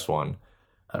funny ass one.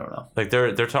 I don't know. Like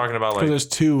they're talking about like Because there's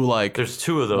two like there's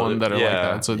two of those one that are like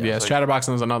that. So yeah, it's like- Chatterbox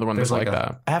and there's another one that's There's like like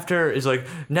that. after is like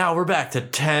now we're back to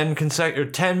 10 minutes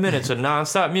of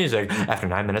nonstop music after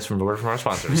 9 minutes from a word from our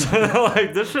sponsors.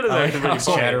 Like this shit is actually pretty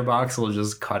funny. Chatterbox will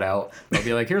just cut out. They'll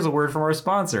be like, "Here's a word from our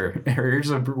sponsor," or "Here's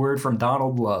a word from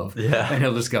Donald Love." Yeah. and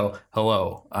he'll just go,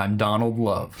 "Hello, I'm Donald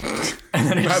Love," and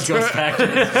then it just goes back to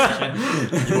his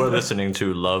session. You are listening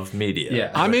to Love Media.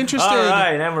 Yeah, I'm interested. All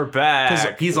right, and we're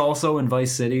back. he's also in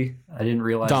Vice City. I didn't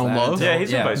realize Donald that. Love? until- Yeah,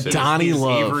 he's in Vice City. Donnie he's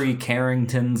Love. Avery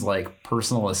Carrington's like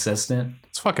personal assistant.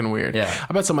 It's fucking weird. Yeah.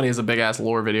 I bet somebody has a big ass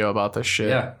lore video about this shit.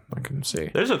 Yeah. I can see.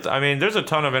 There's a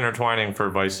ton of intertwining for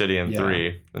Vice City and Yeah.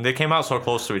 3. And they came out so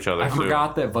close to each other I too.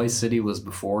 forgot that Vice City was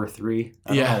before 3.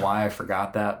 I Yeah. don't know why I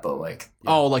forgot that, but like,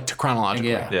 Oh, like to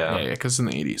chronologically. Yeah. Yeah. Because it's in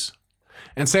the 80s.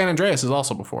 And San Andreas is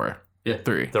also before Yeah.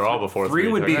 3. They're all before 3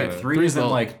 would be technically. 3 Three's is in the-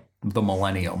 like the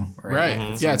millennium, right? Right.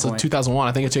 At Yeah, some it's point. 2001.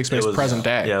 I think it takes place It was present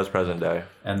day. Yeah, it was present day.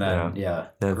 And then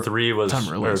Then 3 was Time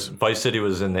release. or Vice City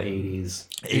was in the 80s.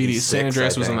 80s. San 86,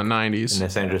 Andreas I was in the think. 90s.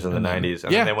 And San Andreas in the 90s.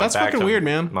 And Yeah, then they went that's back fucking to weird,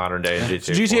 man. Modern day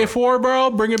GTA, GTA 4, bro,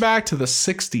 bring it back to the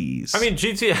 60s. I mean,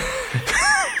 GTA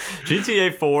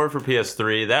 4 for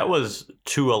PS3, that was,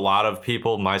 to a lot of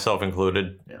people, myself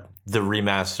included, the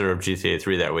remaster of GTA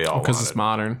 3 that we all because wanted. it's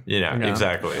modern. Yeah,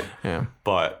 exactly. Yeah.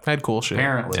 But Had cool shit.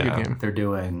 Apparently, It's a good game. they're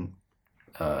doing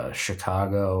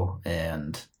Chicago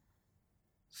and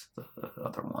the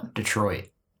other one, Detroit,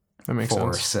 That makes 4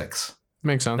 or sense. 6.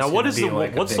 Makes sense. now, what is be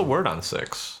like a what's the big- word on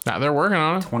 6? Nah, they're working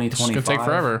on it. It's 2025. gonna take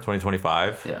forever.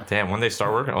 2025? Yeah. Damn, when they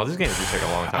start working? Oh, these games do take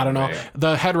a long time. I don't know. to make.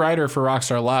 The head writer for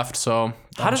Rockstar left, so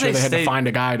How I'm do sure they they had to stay- find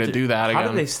a guy to do that How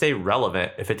again. do they stay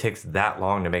relevant if it takes that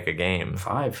long to make a game?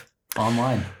 5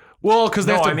 online. Well, because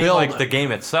they No, have to I mean build like the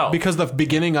game itself. because the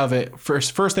beginning of it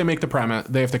first they make the premise.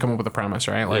 They have to come up with a premise,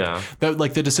 right? Like Yeah.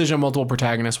 like the decision of multiple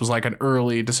protagonists was like an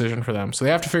early decision for them, so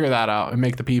they have to figure that out and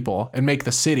make the people and make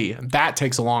the city. That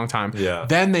takes a long time. Yeah.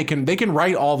 Then they can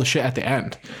write all the shit at the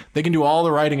end. They can do all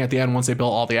the writing at the end once they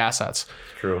build all the assets.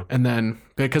 True. And then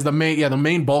because the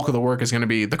main bulk of the work is going to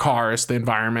be the cars, the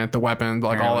environment, the weapons,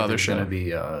 like all the other There's shit. going to be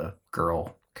a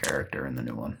girl character in the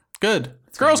new one. Good.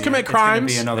 Girls commit It's gonna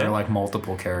crimes. be another like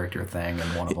multiple character thing,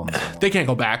 and one of them. They can't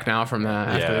go back now from that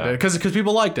after Yeah. they did because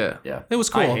people liked it. Yeah. It was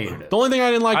cool. I hated it. The only thing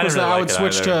I didn't like I was didn't that really I would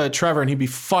like it switch either. to Trevor and he'd be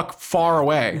far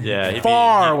away. Yeah, he'd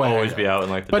far away. always be out in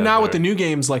like the But now with desert. the new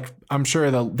games, like I'm sure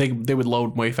they would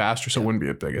load way faster, so it wouldn't be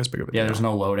as big of a deal. Yeah, there's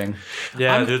no loading.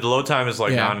 Yeah, dude, the load time is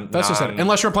like Yeah, that's just it.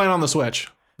 Unless you're playing on the Switch,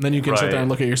 then you can sit Right. there and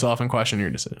look at yourself and question your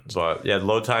decisions. But yeah,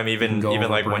 load time even go over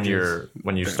like bridges.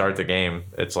 when you start the game,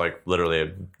 it's like literally.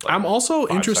 Like, I'm also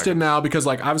interested seconds. now because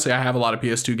like obviously I have a lot of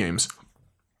PS2 games.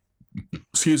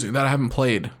 Excuse me, that I haven't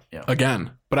played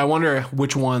again. But I wonder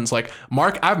which ones like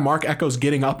I have Mark Echoes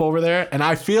Getting Up over there, and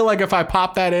I feel like if I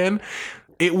pop that in,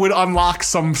 it would unlock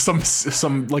some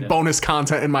like bonus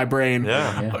content in my brain.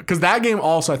 Yeah. Because that game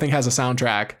also I think has a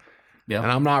soundtrack. Yeah.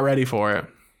 And I'm not ready for it.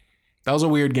 That was a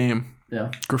weird game. Yeah.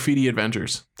 Graffiti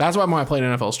Adventures. That's why I played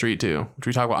NFL Street too, which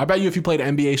we talk about. I bet you if you played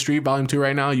NBA Street Volume 2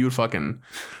 right now, you would fucking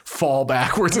fall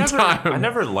backwards in time. I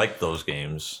never liked those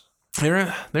games.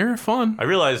 They're fun. I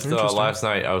realized Interesting. last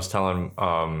night I was telling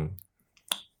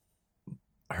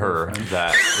her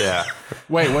that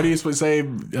Wait, what do you supposed to say?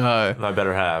 my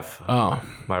better half, Oh,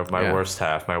 my yeah. worst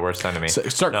half, my worst enemy.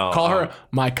 call her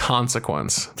my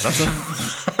consequence.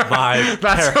 my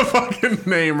That's a fucking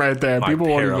name right there. my People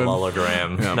won't even.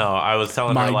 parallelogram. Yeah. No, I was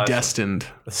telling her My destined.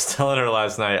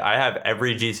 last night. I have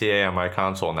every GTA on my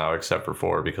console now except for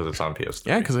 4 because it's on PS3.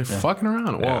 Yeah, because they're fucking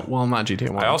around. Yeah. Well, not GTA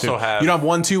 1. I also 2. have- You don't have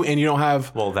 1, 2, and you don't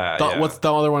have. Well, that, the- yeah. What's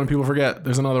the other one people forget?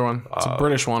 There's another one. It's a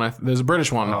British one. There's a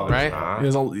British one, right? not?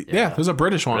 There's a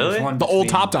British one. Really? one The old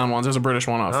between- top-down ones. There's a British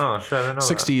one off. Oh shit! I didn't know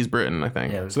 60s Britain, I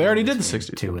think. Yeah, So they already did the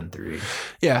 60s. 2 and 3.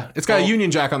 Yeah, it's got a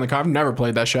Union Jack on the cover. I've never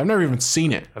played that shit. I've never even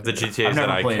seen it. that. Of the GTAs I've that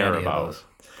never I played care any of about. those.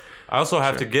 I also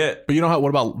have to get. But you know what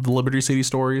about the Liberty City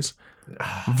stories?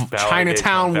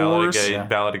 Chinatown Wars.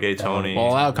 Ballad of Gay Tony.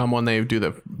 Well, that'll come when they do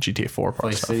the GTA 4 part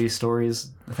Vice stuff. City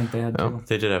Stories, I think they had too.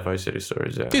 They did have Vice City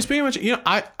Stories, yeah. Dude, speaking of which,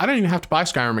 I don't even have to buy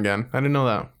Skyrim again. I didn't know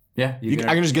that. Yeah,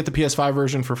 I can just get the PS5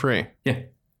 version for free. yeah,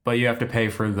 but you have to pay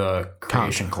for the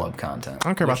Creation Club content. I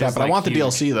don't care about that, but I want the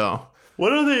DLC though. What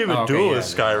do they even do with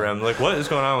yeah. Skyrim? Like, what is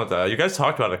going on with that? You guys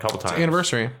talked about it a couple times.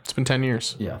 Anniversary. It's been 10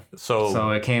 years. Yeah. So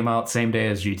it came out same day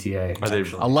as GTA. Are they-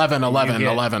 actually. 11.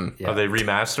 Yeah. Are they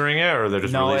remastering it, or they're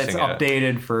just No, it's releasing it?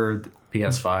 updated for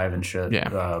PS5 and shit.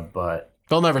 Yeah. But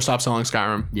They'll never stop selling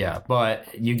Skyrim. yeah, but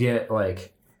you get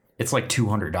it's like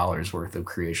 $200 worth of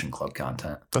Creation Club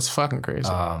content. That's fucking crazy.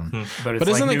 But it's but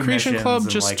isn't like the new Creation missions Club and,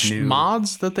 just like, new,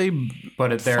 mods that they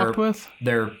But they're fucked with?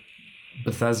 they're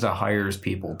Bethesda hires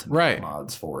people to make Right.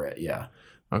 mods for it. Yeah.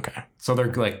 Okay. So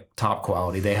they're like top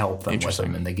quality. They help them with Interesting.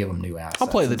 them and they give them new assets. I'll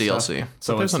play the and DLC. stuff.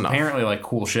 So There's it's enough. apparently like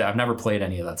cool shit. I've never played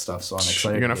any of that stuff, so I'm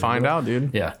excited. You're going to find out,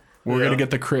 dude. Yeah. We're going to get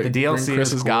the DLC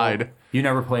Chris's is cool. guide. You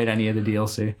never played any of the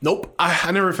DLC? Nope.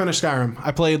 I never finished Skyrim.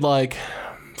 I played like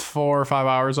 4 or 5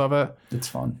 hours of it, It's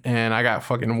fun. and I got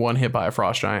fucking one hit by a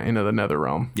frost giant into the nether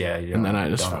realm. Yeah, you And then I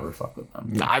just don't ever fuck with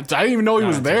them. I didn't even know he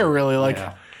was there, really. Like,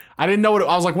 yeah. I didn't know what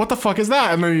I was like, what the fuck is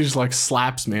that? And then he just like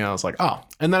slaps me. I was like, oh.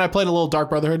 And then I played a little Dark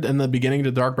Brotherhood, and the beginning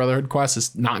to Dark Brotherhood quest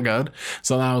is not good.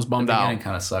 So then I was bummed out. It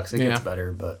kind of sucks. It gets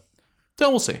better, but Then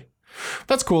we'll see.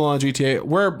 That's cool on GTA.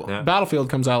 Where Battlefield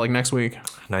comes out like next week.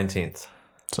 19th.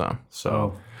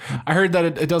 So I heard that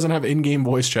it doesn't have in-game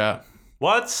voice chat.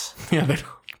 What? Yeah, they don't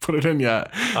put it in yet.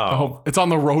 I hope it's on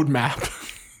the roadmap.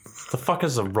 The fuck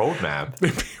is a roadmap?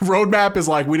 Roadmap is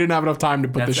like, we didn't have enough time to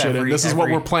put this That's shit in. This is what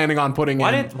every- we're planning on putting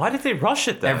in. Why did they rush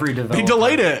it then? every developer. They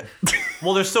delayed it.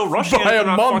 Well, they're still rushing it. By They're a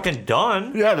not month. fucking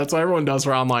done. Yeah, that's what everyone does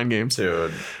for online games.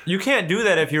 Dude, you can't do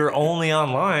that if you're only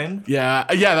online. Yeah,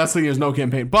 that's the thing. There's no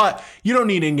campaign, but you don't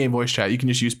need in-game voice chat. You can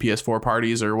just use PS4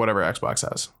 parties or whatever Xbox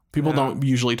has. People don't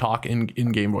usually talk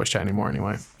in-game voice chat anymore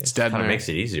anyway. It's dead. Kind of there. makes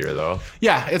it easier though.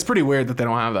 Yeah, it's pretty weird that they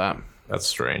don't have that. That's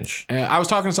strange. And I was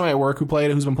talking to somebody at work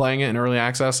who's been playing it in early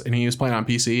access, and he was playing on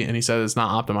PC, and he said it's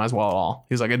not optimized well at all.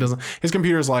 He's like, it doesn't. His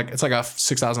computer's like, it's like a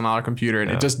 $6,000 computer,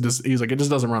 and it just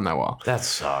doesn't run that well. That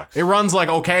sucks. It runs like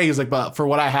okay. He's like, but for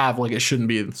what I have, like it shouldn't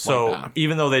be. So like that.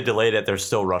 even though they delayed it, they're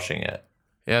still rushing it.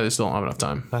 Yeah, they still don't have enough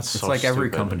time. That's It's so like every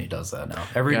stupid. company does that now.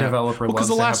 Every Yeah. developer Well, loves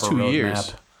the to last have a 2 roadmap.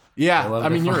 years. Yeah, Love I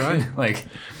mean, to you're fucking- right. Like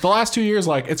The last 2 years,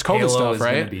 like it's COVID Halo stuff, is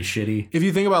gonna right? be shitty. If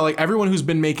you think about like everyone who's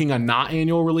been making a not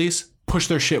annual release, push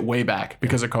their shit way back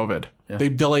because of COVID. They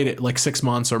delayed it like 6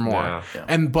 months or more.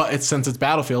 Yeah. But since it's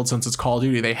Battlefield, since it's Call of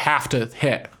Duty, they have to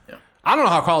hit. I don't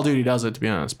know how Call of Duty does it, to be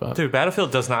honest, but Dude,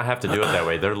 Battlefield does not have to do it that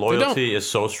way. Their loyalty is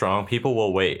so strong. People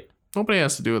will wait. nobody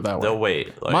has to do it that way. They'll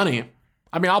wait. Like, Money.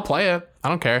 I mean, I'll play it. I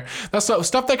don't care. That's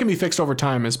stuff that can be fixed over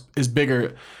time is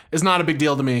bigger. Is not a big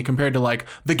deal to me compared to like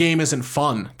the game isn't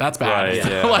fun. That's bad. Right,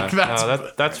 yeah. like that's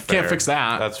that's fair. can't fix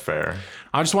that. That's fair.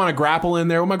 I just want to grapple in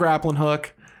there with my grappling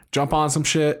hook, jump on some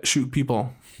shit, shoot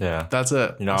people. Yeah. That's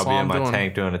it. You know, That's I'll be all in I'm my doing.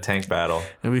 tank doing a tank battle.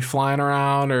 And be flying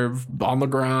around or on the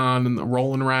ground and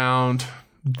rolling around,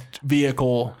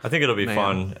 vehicle. I think it'll be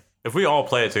fun. If we all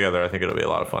play it together, I think it'll be a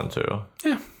lot of fun too.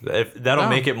 Yeah. If that'll Yeah.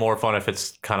 make it more fun if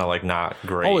it's kind of like not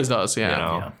great. Always does, yeah. You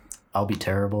know? Yeah. I'll be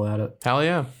terrible at it. Hell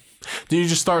yeah. Do you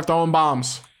just start throwing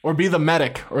bombs or be the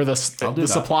medic or the that.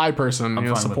 supply person, fine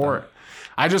with support?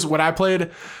 When I played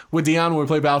with Dion, when we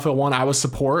played Battlefield 1, I was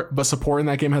support, but support in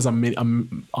that game has a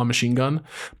machine gun.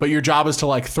 But your job is to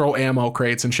like throw ammo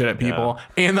crates and shit at people.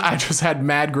 And I just had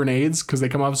mad grenades because they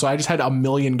come up. So I just had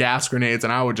 1,000,000 gas grenades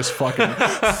and I would just fucking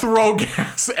throw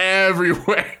gas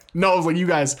everywhere. No, I was like, you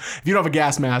guys, if you don't have a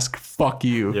gas mask, fuck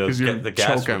you. Yo, Because you're the gas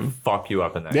will choking. fuck you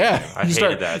up in that. Yeah, game. I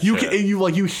hated that. You shit.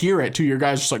 you hear it too. Your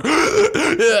guys just like, like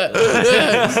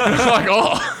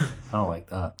oh I don't like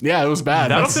that. yeah, it was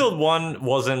bad. That's- Battlefield 1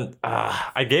 wasn't.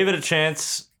 I gave it a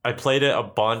chance. I played it a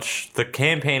bunch. The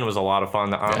campaign was a lot of fun.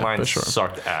 The online for sure.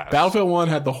 sucked ass. Battlefield 1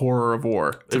 had the horror of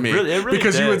war to me really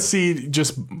because you did. would see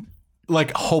just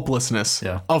like hopelessness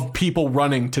of people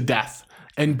running to death.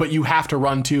 But you have to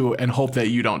run too and hope that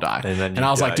you don't die. And I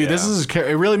was like, dude, this is.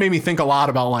 It really made me think a lot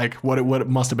about like what it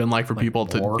must have been like for people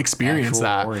to war, experience actual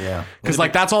that. war, yeah. Because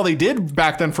like that's all they did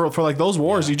back then for like those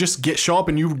wars. You just show up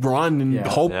and you run and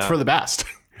hope Yeah. for the best.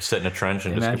 Sit in a trench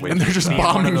and just Imagine- wait. And they're just Being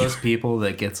one bombing of you. those people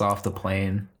that gets off the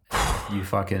plane.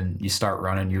 You start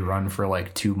running. You run for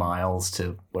like 2 miles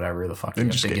to whatever the fuck you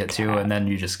have just to get get to, capped. and then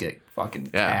you just get fucking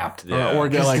capped. Yeah. Or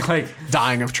get Just like, like-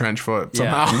 dying of trench foot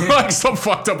Yeah. somehow, like some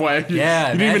fucked up way.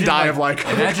 Yeah, you didn't even imagine, die of like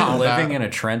imagine combat. living in a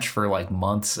trench for like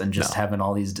months and just having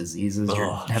all these diseases.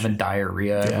 You're having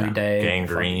diarrhea every day,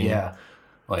 Gangrene. Yeah,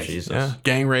 like Jesus. Yeah,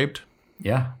 gang raped.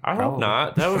 yeah. I hope probably.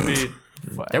 not. That would be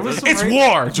There was some It's rape.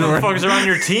 war, The Jordan. fuckers are on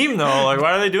your team though. Like,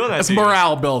 why are they doing that? It's to you?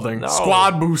 morale building.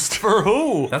 Squad boost. For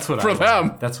who? That's what For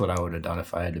them. That's what I would have done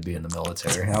if I had to be in the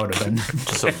military. I would have been.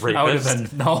 Just a I would have rapist.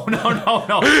 been. No.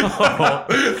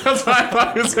 That's what I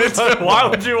thought you said too. Why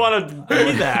would you want to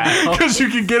be that? Because you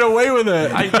can get away with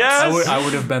it. I guess I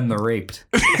would have been the raped,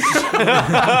 you would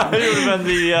have been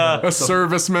the. A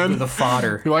serviceman. the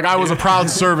fodder. You're like, I was a proud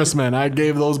serviceman. I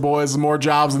gave those boys more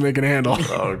jobs than they can handle.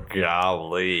 Oh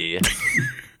golly!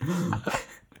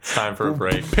 It's time for a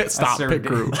break. Pit stop, served pit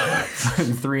crew. In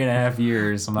 3.5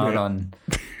 years, I'm out on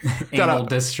anal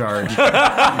discharge.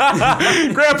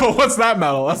 Grandpa, what's that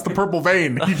metal? That's the purple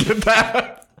vein. You get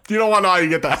that? You don't want to know how you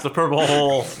get that. The purple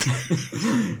hole.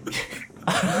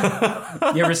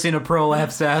 You ever seen a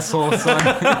prolapsed asshole, son?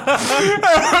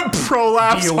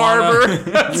 Prolapse You wanna-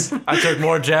 harbor. I took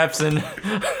more Japson.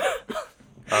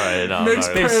 All right, no, Makes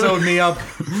all They right. sewed me up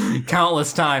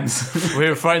countless times. We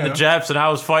were fighting the Japs, and I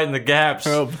was fighting the Gaps.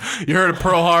 Oh, you heard of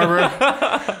Pearl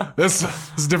Harbor? This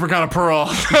is a different kind of pearl.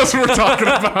 That's what we're talking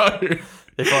about here.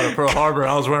 They fought at Pearl Harbor,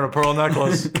 and I was wearing a pearl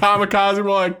necklace. Kamikaze boy,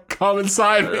 like, come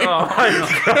inside me. Oh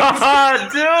my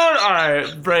god, dude! All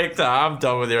right, break time. I'm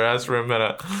done with your ass for a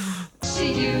minute.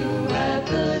 See you at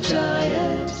the